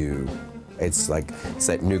I do. It's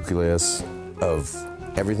that nucleus of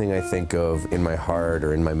everything I think of in my heart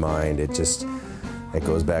or in my mind. It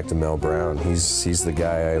goes back to Mel Brown. He's the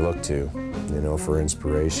guy I look to, for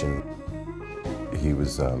inspiration. He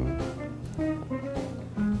was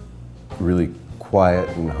really quiet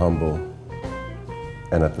and humble,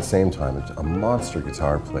 and at the same time a monster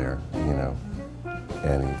guitar player,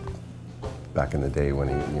 And back in the day when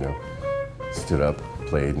he, stood up,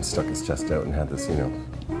 played and stuck his chest out and had this,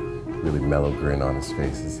 really mellow grin on his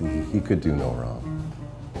face. He could do no wrong.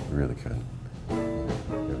 He really could.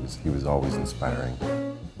 He was always inspiring.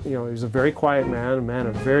 He was a very quiet man, a man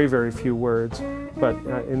of very, very few words. But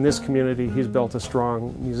in this community, he's built a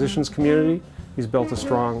strong musicians community, he's built a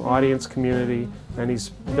strong audience community, and he's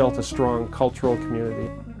built a strong cultural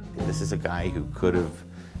community. This is a guy who could have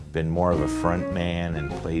been more of a front man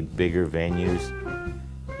and played bigger venues.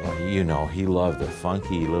 He loved a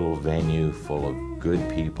funky little venue full of good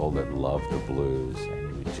people that loved the blues, and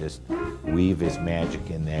he would just weave his magic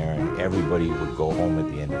in there, and everybody would go home at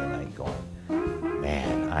the end of the night going,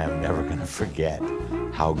 "Man, I am never going to forget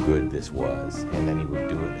how good this was." And then he would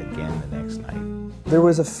do it again the next night. There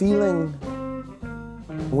was a feeling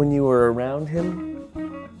when you were around him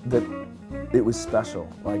that it was special.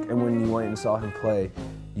 And when you went and saw him play,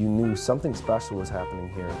 you knew something special was happening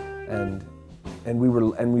here, and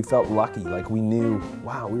we felt lucky. We knew,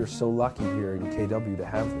 wow, we were so lucky here in KW to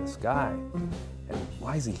have this guy. And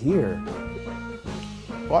why is he here?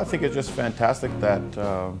 Well, I think it's just fantastic that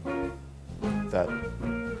that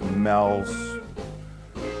Mel's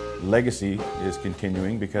legacy is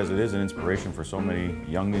continuing because it is an inspiration for so many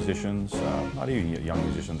young musicians, not even young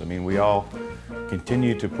musicians. I mean, we all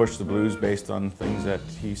continue to push the blues based on things that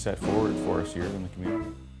he set forward for us here in the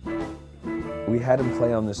community. We had him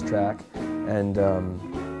play on this track, and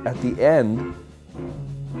at the end,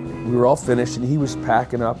 we were all finished, and he was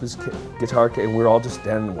packing up his guitar case, and we were all just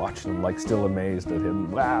standing watching him, like still amazed at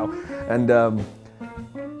him. Wow!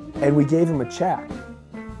 And we gave him a check,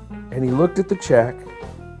 and he looked at the check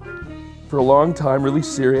for a long time, really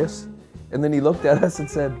serious, and then he looked at us and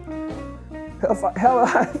said,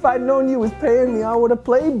 if I'd known you was paying me, I would have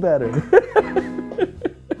played better.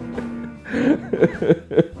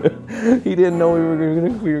 He didn't know we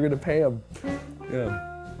were gonna pay him.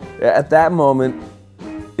 Yeah. At that moment,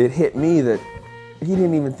 it hit me that he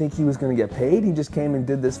didn't even think he was gonna get paid. He just came and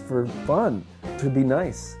did this for fun, to be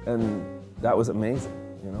nice, and that was amazing,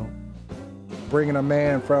 you know. Bringing a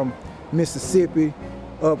man from Mississippi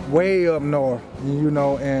way up north, you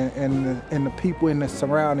know, and the people in the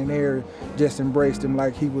surrounding area just embraced him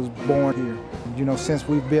like he was born here. You know, since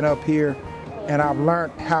we've been up here, and I've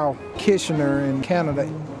learned how Kitchener and Canada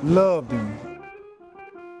loved him.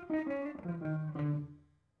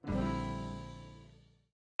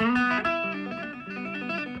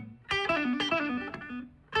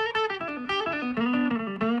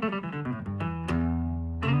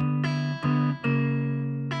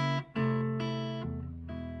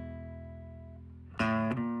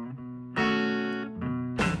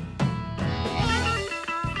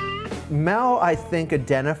 Mel, I think,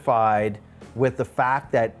 identified with the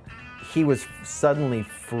fact that he was suddenly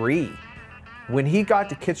free. When he got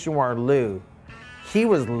to Kitchener-Waterloo, he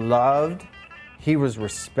was loved, he was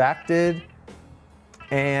respected,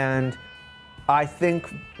 and I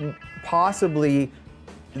think possibly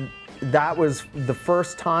that was the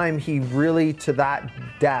first time he really, to that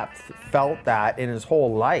depth, felt that in his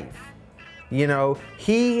whole life. You know,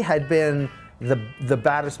 he had been the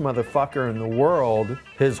baddest motherfucker in the world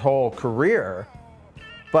his whole career,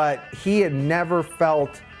 but he had never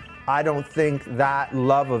felt, I don't think, that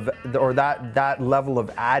love of, or that level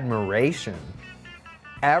of admiration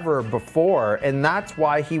ever before. And that's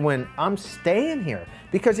why he went, I'm staying here.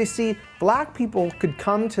 Because you see, black people could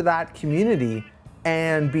come to that community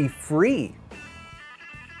and be free.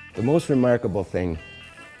 The most remarkable thing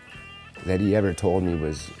that he ever told me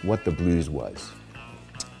was what the blues was.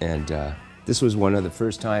 And this was one of the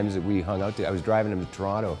first times that we hung out. I was driving him to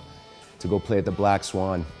Toronto to go play at the Black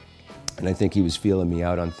Swan. And I think he was feeling me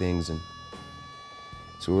out on things. And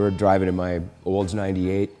so we were driving in my Olds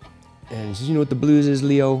 98. And he says, you know what the blues is,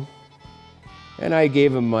 Leo? And I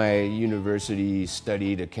gave him my university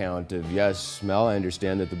studied account of, yes, Mel, I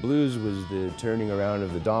understand that the blues was the turning around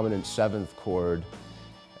of the dominant seventh chord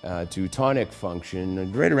to tonic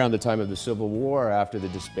function right around the time of the Civil War, after the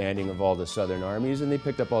disbanding of all the Southern armies, and they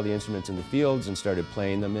picked up all the instruments in the fields and started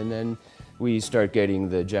playing them, and then we start getting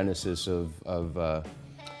the genesis of the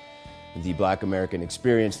Black American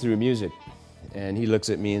experience through music. And he looks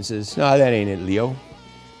at me and says, no, that ain't it, Leo.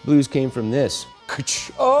 Blues came from this.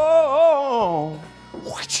 Oh,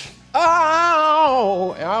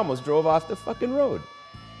 oh, and I almost drove off the fucking road.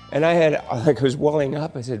 And I was welling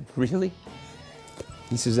up. I said, really?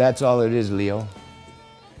 He says, that's all it is, Leo.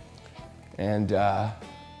 And I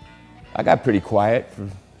got pretty quiet,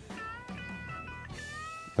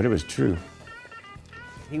 but it was true.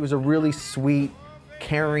 He was a really sweet,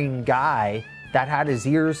 caring guy that had his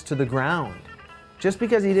ears to the ground. Just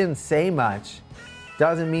because he didn't say much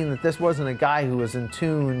doesn't mean that this wasn't a guy who was in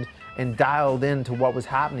tune and dialed into what was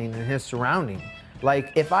happening in his surrounding.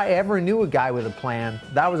 Like, if I ever knew a guy with a plan,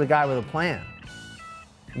 that was a guy with a plan.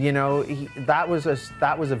 You know, that was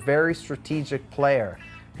a very strategic player.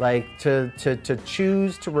 Like, to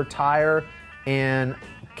choose to retire in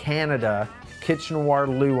Canada,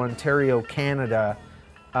 Kitchener-Waterloo, Ontario, Canada,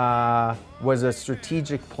 was a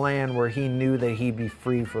strategic plan where he knew that he'd be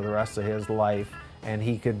free for the rest of his life, and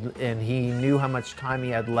he knew how much time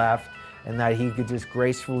he had left, and that he could just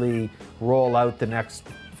gracefully roll out the next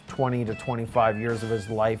 20 to 25 years of his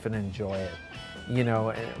life and enjoy it, you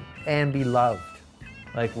know, and be loved.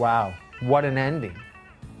 Like, wow, what an ending.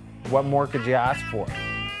 What more could you ask for?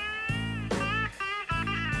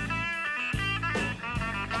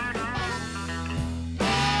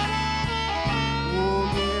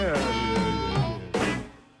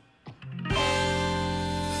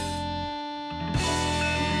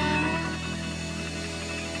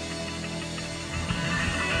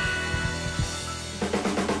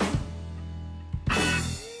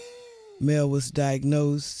 Mel was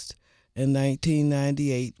diagnosed in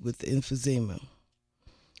 1998 with emphysema.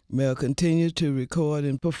 Mel continued to record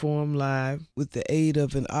and perform live with the aid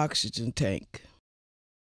of an oxygen tank.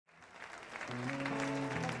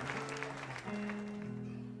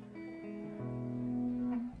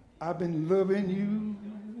 I've been loving you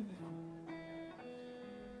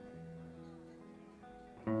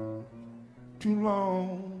too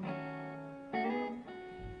long.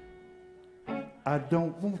 I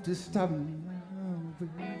don't want to stop now,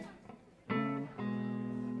 baby.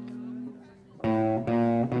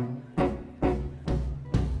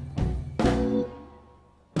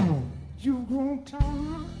 You grown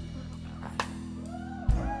tired,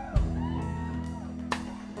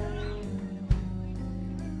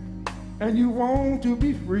 and you want to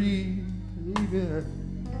be free, baby.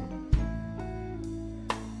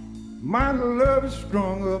 My love is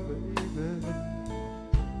strong up, baby.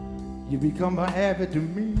 You become a habit to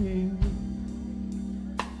me.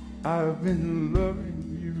 I've been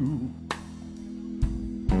loving you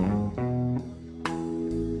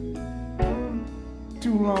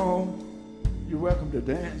too long. You're welcome to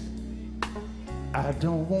dance. I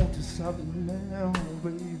don't want to stop it now,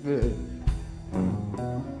 baby.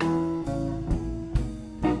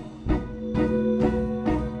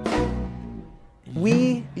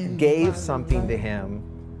 We gave something to him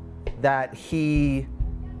that he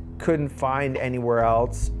couldn't find anywhere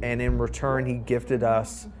else, and in return he gifted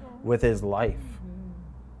us with his life.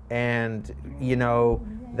 And you know,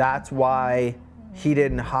 that's why he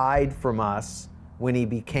didn't hide from us when he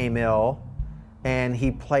became ill, and he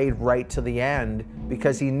played right to the end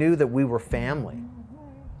because he knew that we were family.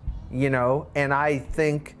 You know, and I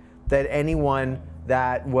think that anyone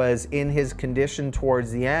that was in his condition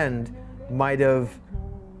towards the end might have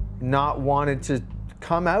not wanted to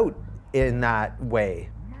come out in that way.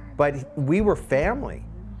 But we were family.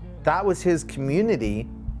 That was his community,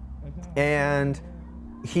 and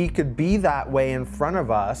he could be that way in front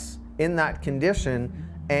of us in that condition,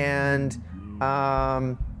 and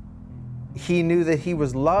he knew that he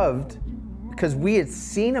was loved because we had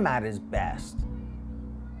seen him at his best.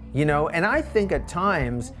 You know, and I think at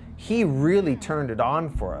times he really turned it on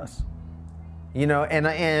for us. You know,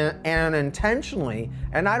 and intentionally.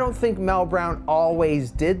 And I don't think Mel Brown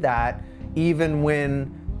always did that, even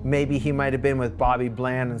when maybe he might have been with Bobby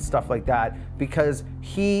Bland and stuff like that, because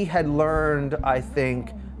he had learned, I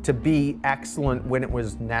think, to be excellent when it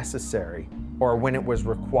was necessary, or when it was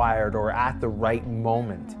required, or at the right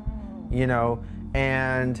moment, you know.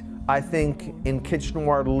 And I think in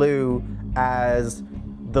Kitchener-Waterloo, as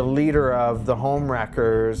the leader of the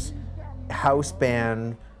Homewreckers house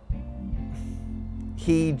band,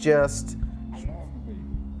 he just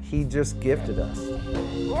gifted us.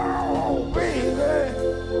 Oh, baby.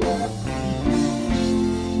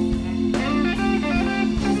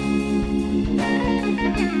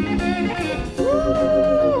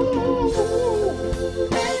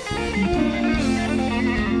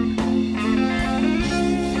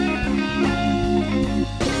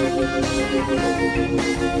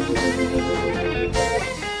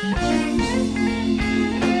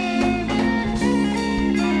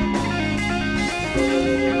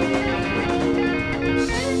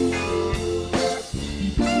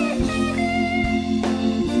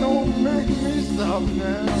 Don't make me stop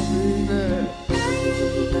now, baby.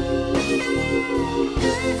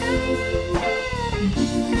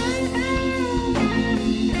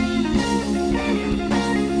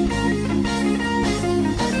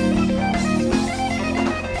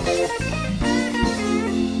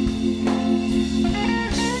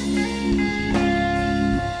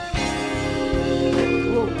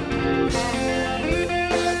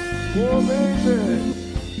 Oh, baby.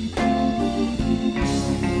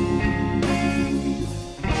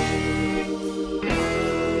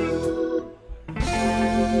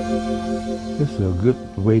 It's a good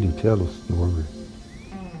way to tell a story.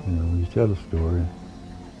 You know, you tell a story,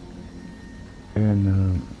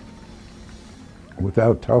 and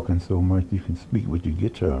without talking so much, you can speak with your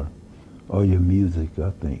guitar or your music,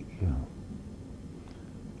 I think, you know.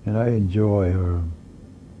 And I enjoy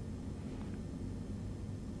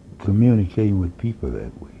communicating with people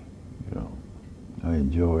that way, you know. I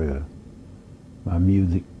enjoy my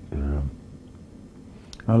music.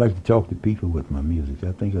 I like to talk to people with my music.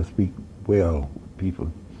 I think I speak well with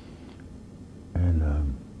people. And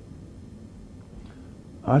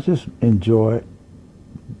I just enjoy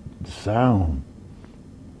the sound.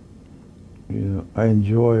 You know, I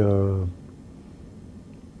enjoy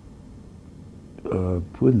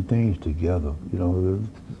putting things together, you know,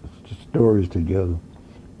 stories together.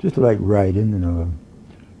 Just like writing and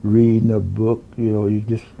reading a book, you know,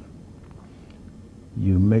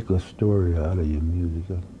 you make a story out of your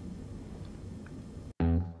music.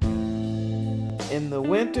 In the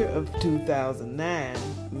winter of 2009,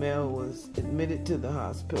 Mel was admitted to the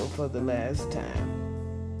hospital for the last time.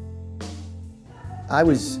 I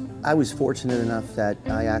was fortunate enough that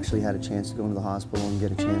I actually had a chance to go into the hospital and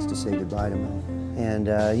get a chance to say goodbye to Mel.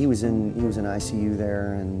 And he was in ICU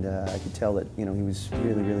there, and I could tell that he was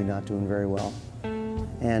really not doing very well.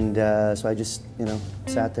 And so I just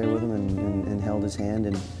sat there with him and held his hand.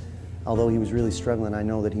 And although he was really struggling, I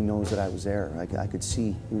know that he knows that I was there. I could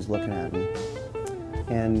see he was looking at me.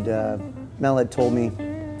 And Mel had told me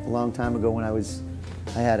a long time ago when I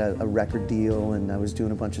had a record deal and I was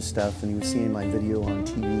doing a bunch of stuff, and he was seeing my video on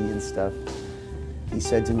TV and stuff. He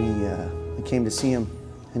said to me, I came to see him,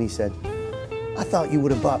 and he said, "I thought you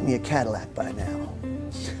would have bought me a Cadillac by now."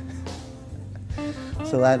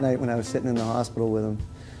 So that night when I was sitting in the hospital with him,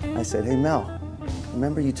 I said, "Hey Mel,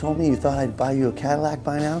 remember you told me you thought I'd buy you a Cadillac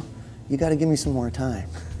by now? You got to give me some more time."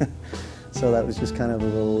 So that was just kind of a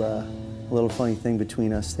little funny thing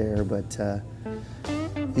between us there, but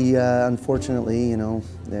he unfortunately,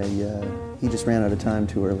 he just ran out of time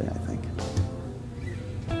too early, I think.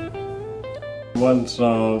 One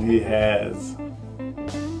song he has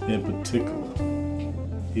in particular,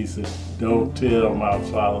 he said, "Don't tell my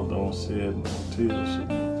father, don't shed no tears,"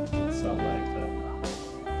 something like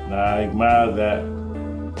that. Now I admire that.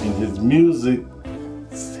 In his music,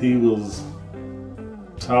 he was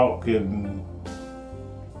talking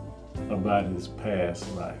about his past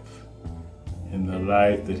life and the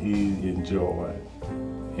life that he enjoyed,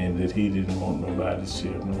 and that he didn't want nobody to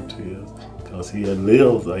shed no tears because he had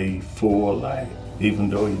lived a full life, even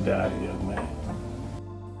though he died a young man.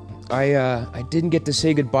 I didn't get to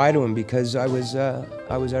say goodbye to him because I was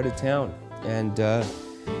out of town, and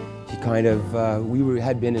he kind of we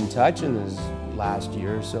had been in touch in this last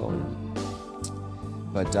year or so,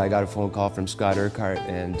 but I got a phone call from Scott Urquhart,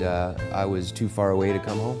 and I was too far away to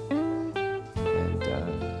come home, and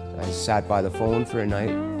I sat by the phone for a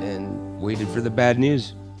night and waited for the bad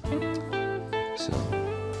news. So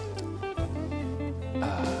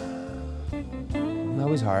that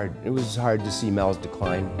was hard. It was hard to see Mel's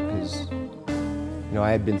decline because,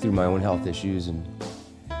 I had been through my own health issues, and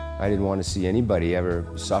I didn't want to see anybody ever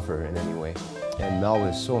suffer in any way. And Mel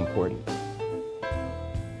was so important.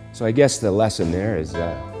 So I guess the lesson there is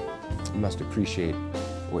that you must appreciate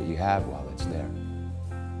what you have while it's there.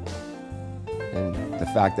 And the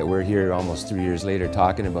fact that we're here almost 3 years later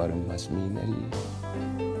talking about him must mean that he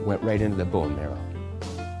went right into the bone marrow.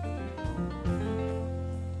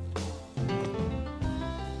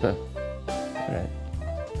 Huh. All right.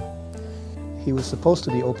 He was supposed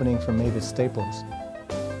to be opening for Mavis Staples,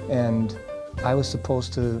 and I was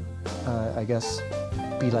supposed to, I guess,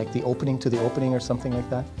 be like the opening to the opening or something like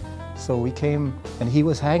that. So we came, and he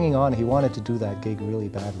was hanging on. He wanted to do that gig really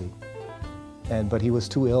badly, but he was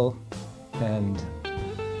too ill, and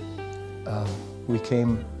we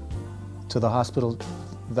came to the hospital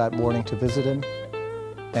that morning to visit him,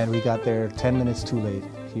 and we got there 10 minutes too late.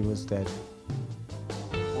 He was dead.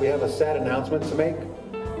 We have a sad announcement to make.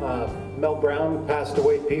 Mel Brown passed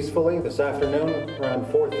away peacefully this afternoon around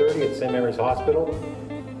 4:30 at St. Mary's Hospital.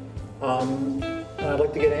 I'd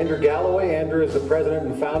like to get Andrew Galloway. Andrew is the president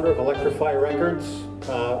and founder of Electrify Records.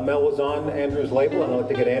 Mel was on Andrew's label, and I'd like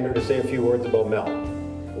to get Andrew to say a few words about Mel.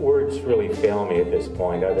 Words really fail me at this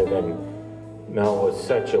point, other than Mel was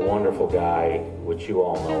such a wonderful guy, which you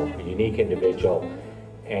all know, a unique individual,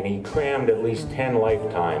 and he crammed at least 10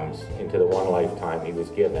 lifetimes into the one lifetime he was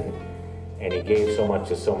given, and he gave so much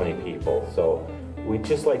to so many people. So we'd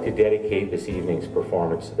just like to dedicate this evening's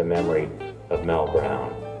performance to the memory of Mel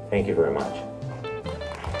Brown. Thank you very much.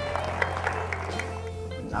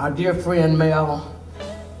 Our dear friend Mel,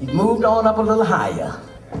 he moved on up a little higher.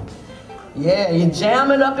 Yeah, he's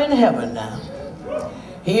jamming up in heaven now.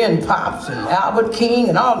 He and Pops and Albert King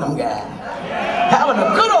and all them guys. Having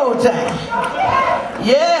a good old time.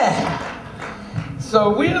 Yeah.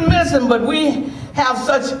 So we didn't miss him, but we have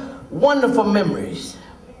such wonderful memories.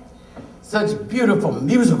 Such beautiful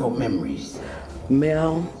musical memories.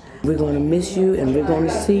 Mel, we're going to miss you, and we're going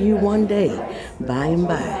to see you one day. By and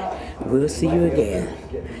by, we'll see you again.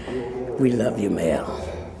 We love you, Mel.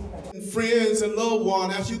 Friends and loved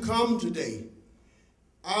ones, as you come today,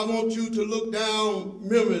 I want you to look down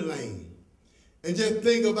memory lane and just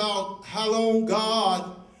think about how long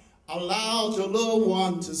God allowed your loved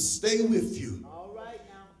one to stay with you. All right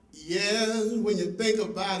now. Yes, when you think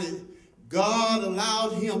about it, God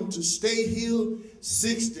allowed him to stay here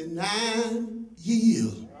 69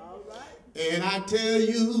 years. All right. And I tell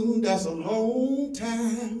you, that's a long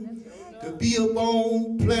time to be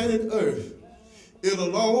upon planet Earth. It's a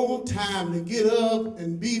long time to get up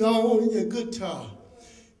and beat on your guitar.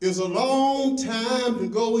 It's a long time to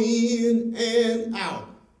go in and out.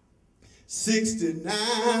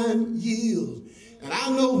 69 years. And I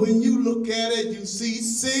know when you look at it, you see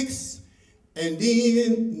 6 and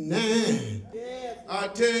then 9. I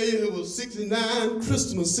tell you, it was 69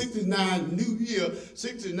 Christmas, 69 New Year,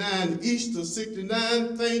 69 Easter,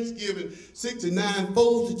 69 Thanksgiving, 69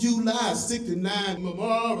 4th of July, 69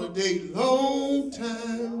 Memorial Day, long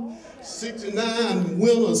time. 69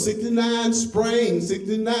 winter, 69 spring,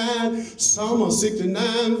 69 summer,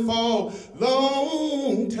 69 fall,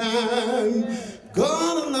 long time.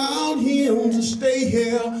 God allowed him to stay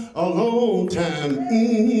here a long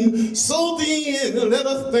time. So then, let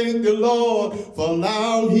us thank the Lord for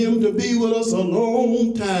allowing him to be with us a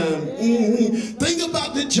long time. Think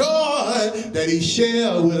about the joy that he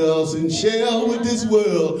shared with us and shared with this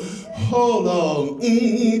world. Hold on.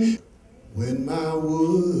 When my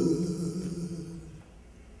word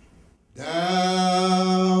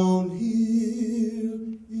down here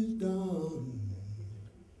is done,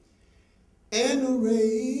 and the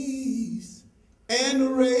race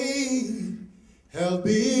have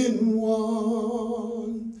been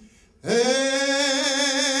won,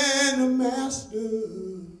 and the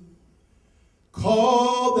master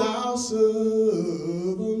called our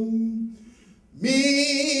servant,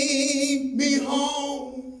 meet me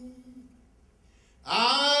home.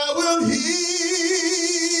 I will heal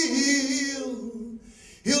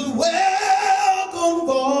his welcome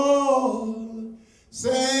voice.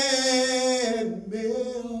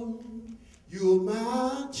 You're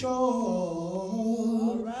my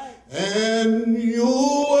choice, and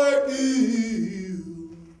your work is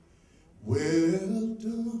well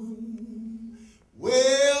done,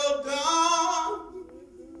 well done,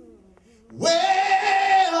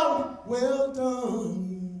 well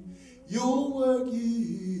done. Your work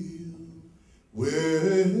is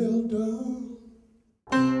well done.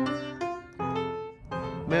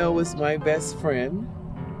 Mel was my best friend,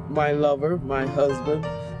 my lover, my husband,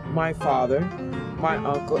 my father, my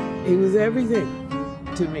uncle. He was everything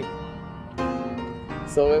to me.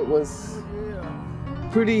 So it was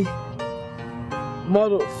pretty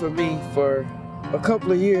muddled for me for a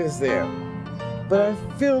couple of years there. But I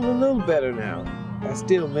feel a little better now. I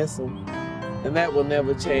still miss him. And that will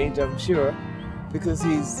never change, I'm sure, because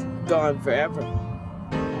he's gone forever.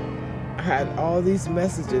 I had all these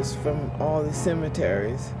messages from all the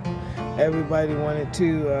cemeteries. Everybody wanted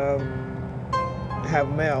to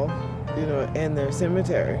have Mel, in their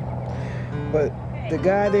cemetery. But the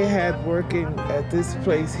guy they had working at this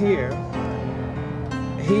place here,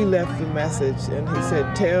 he left a message and he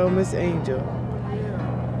said, tell Miss Angel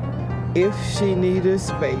if she needed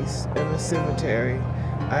space in the cemetery,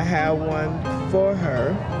 I have one for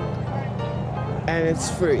her and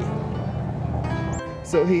it's free.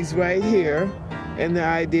 So he's right here, and the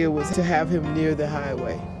idea was to have him near the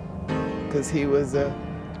highway because he was a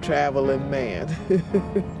traveling man.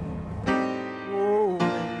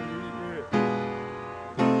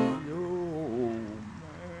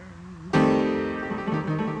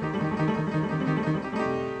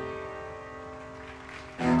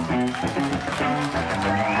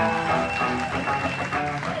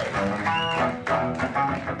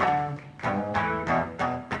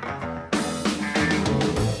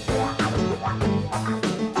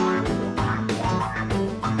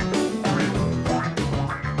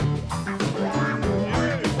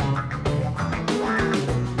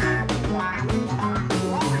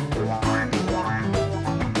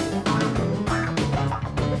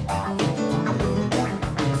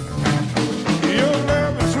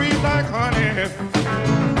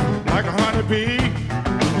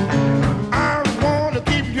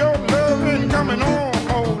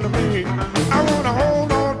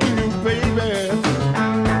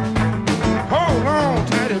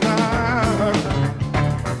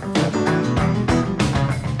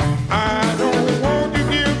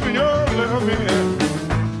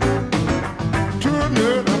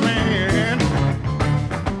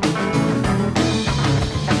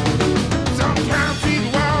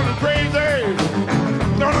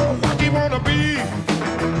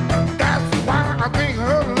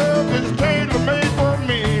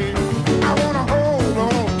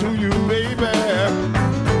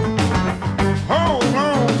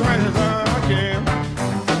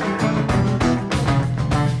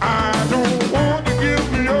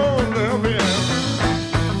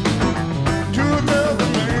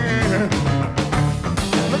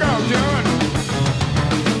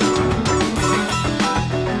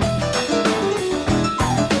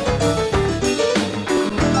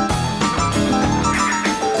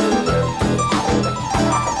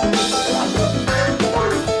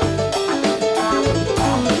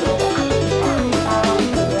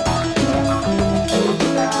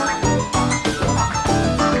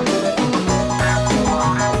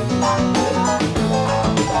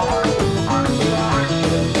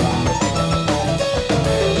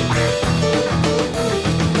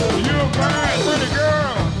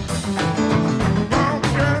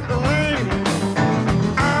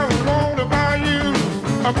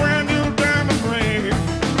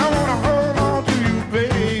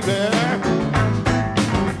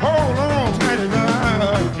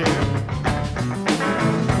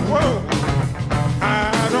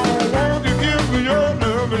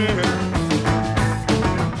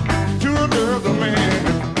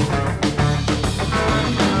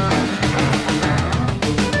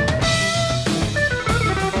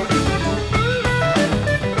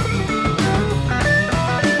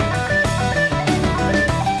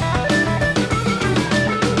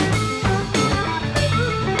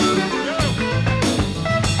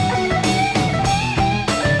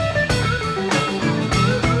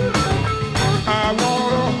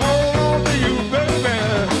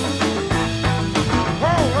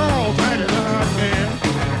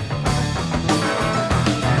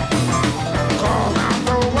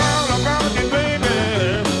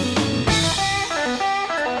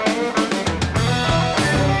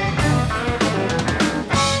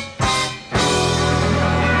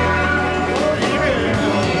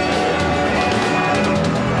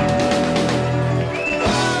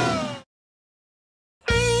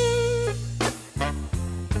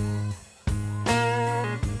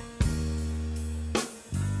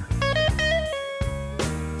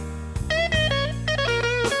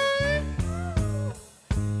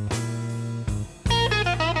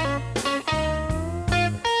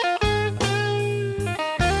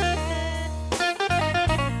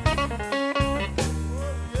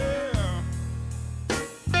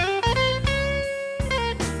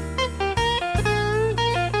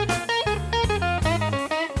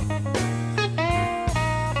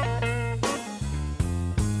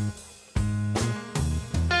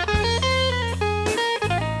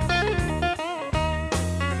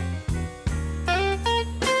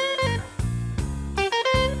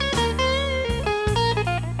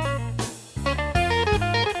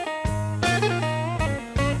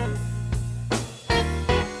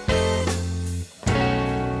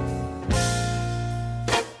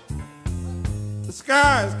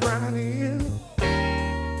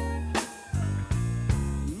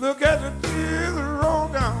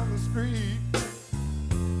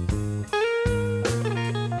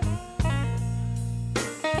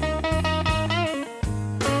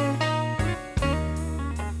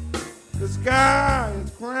 sky is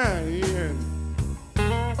crying.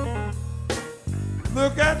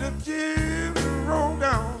 Look at the children roll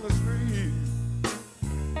down the street.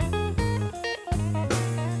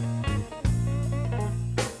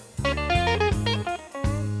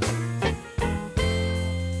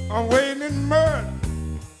 I'm waiting in mud,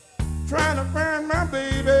 trying to find my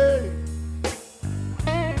baby.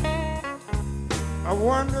 I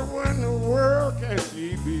wonder where in the world can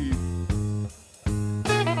she be?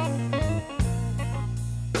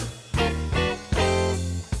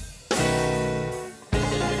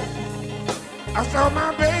 I saw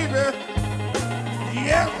my baby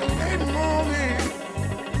yesterday morning,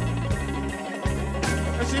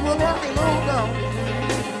 and she was walking on down.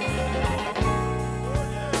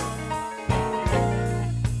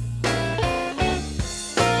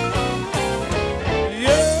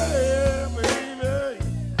 Yeah, baby.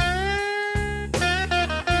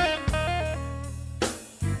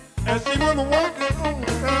 And she was walking on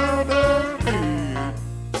down the street.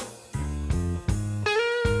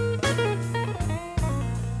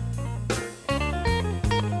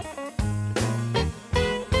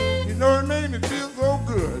 No, it made me feel so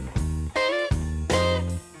good.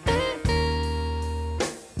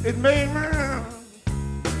 It made my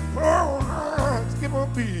poor heart skip a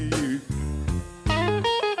beat.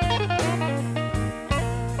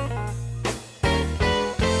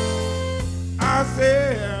 I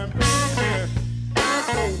said,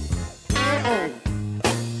 baby,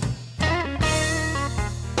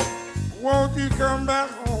 won't you come back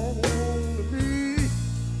home to me?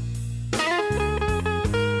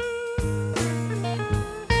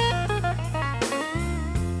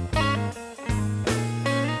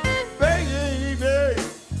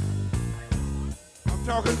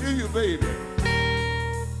 Talking to you, baby.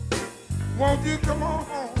 Won't you come on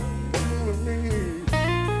home?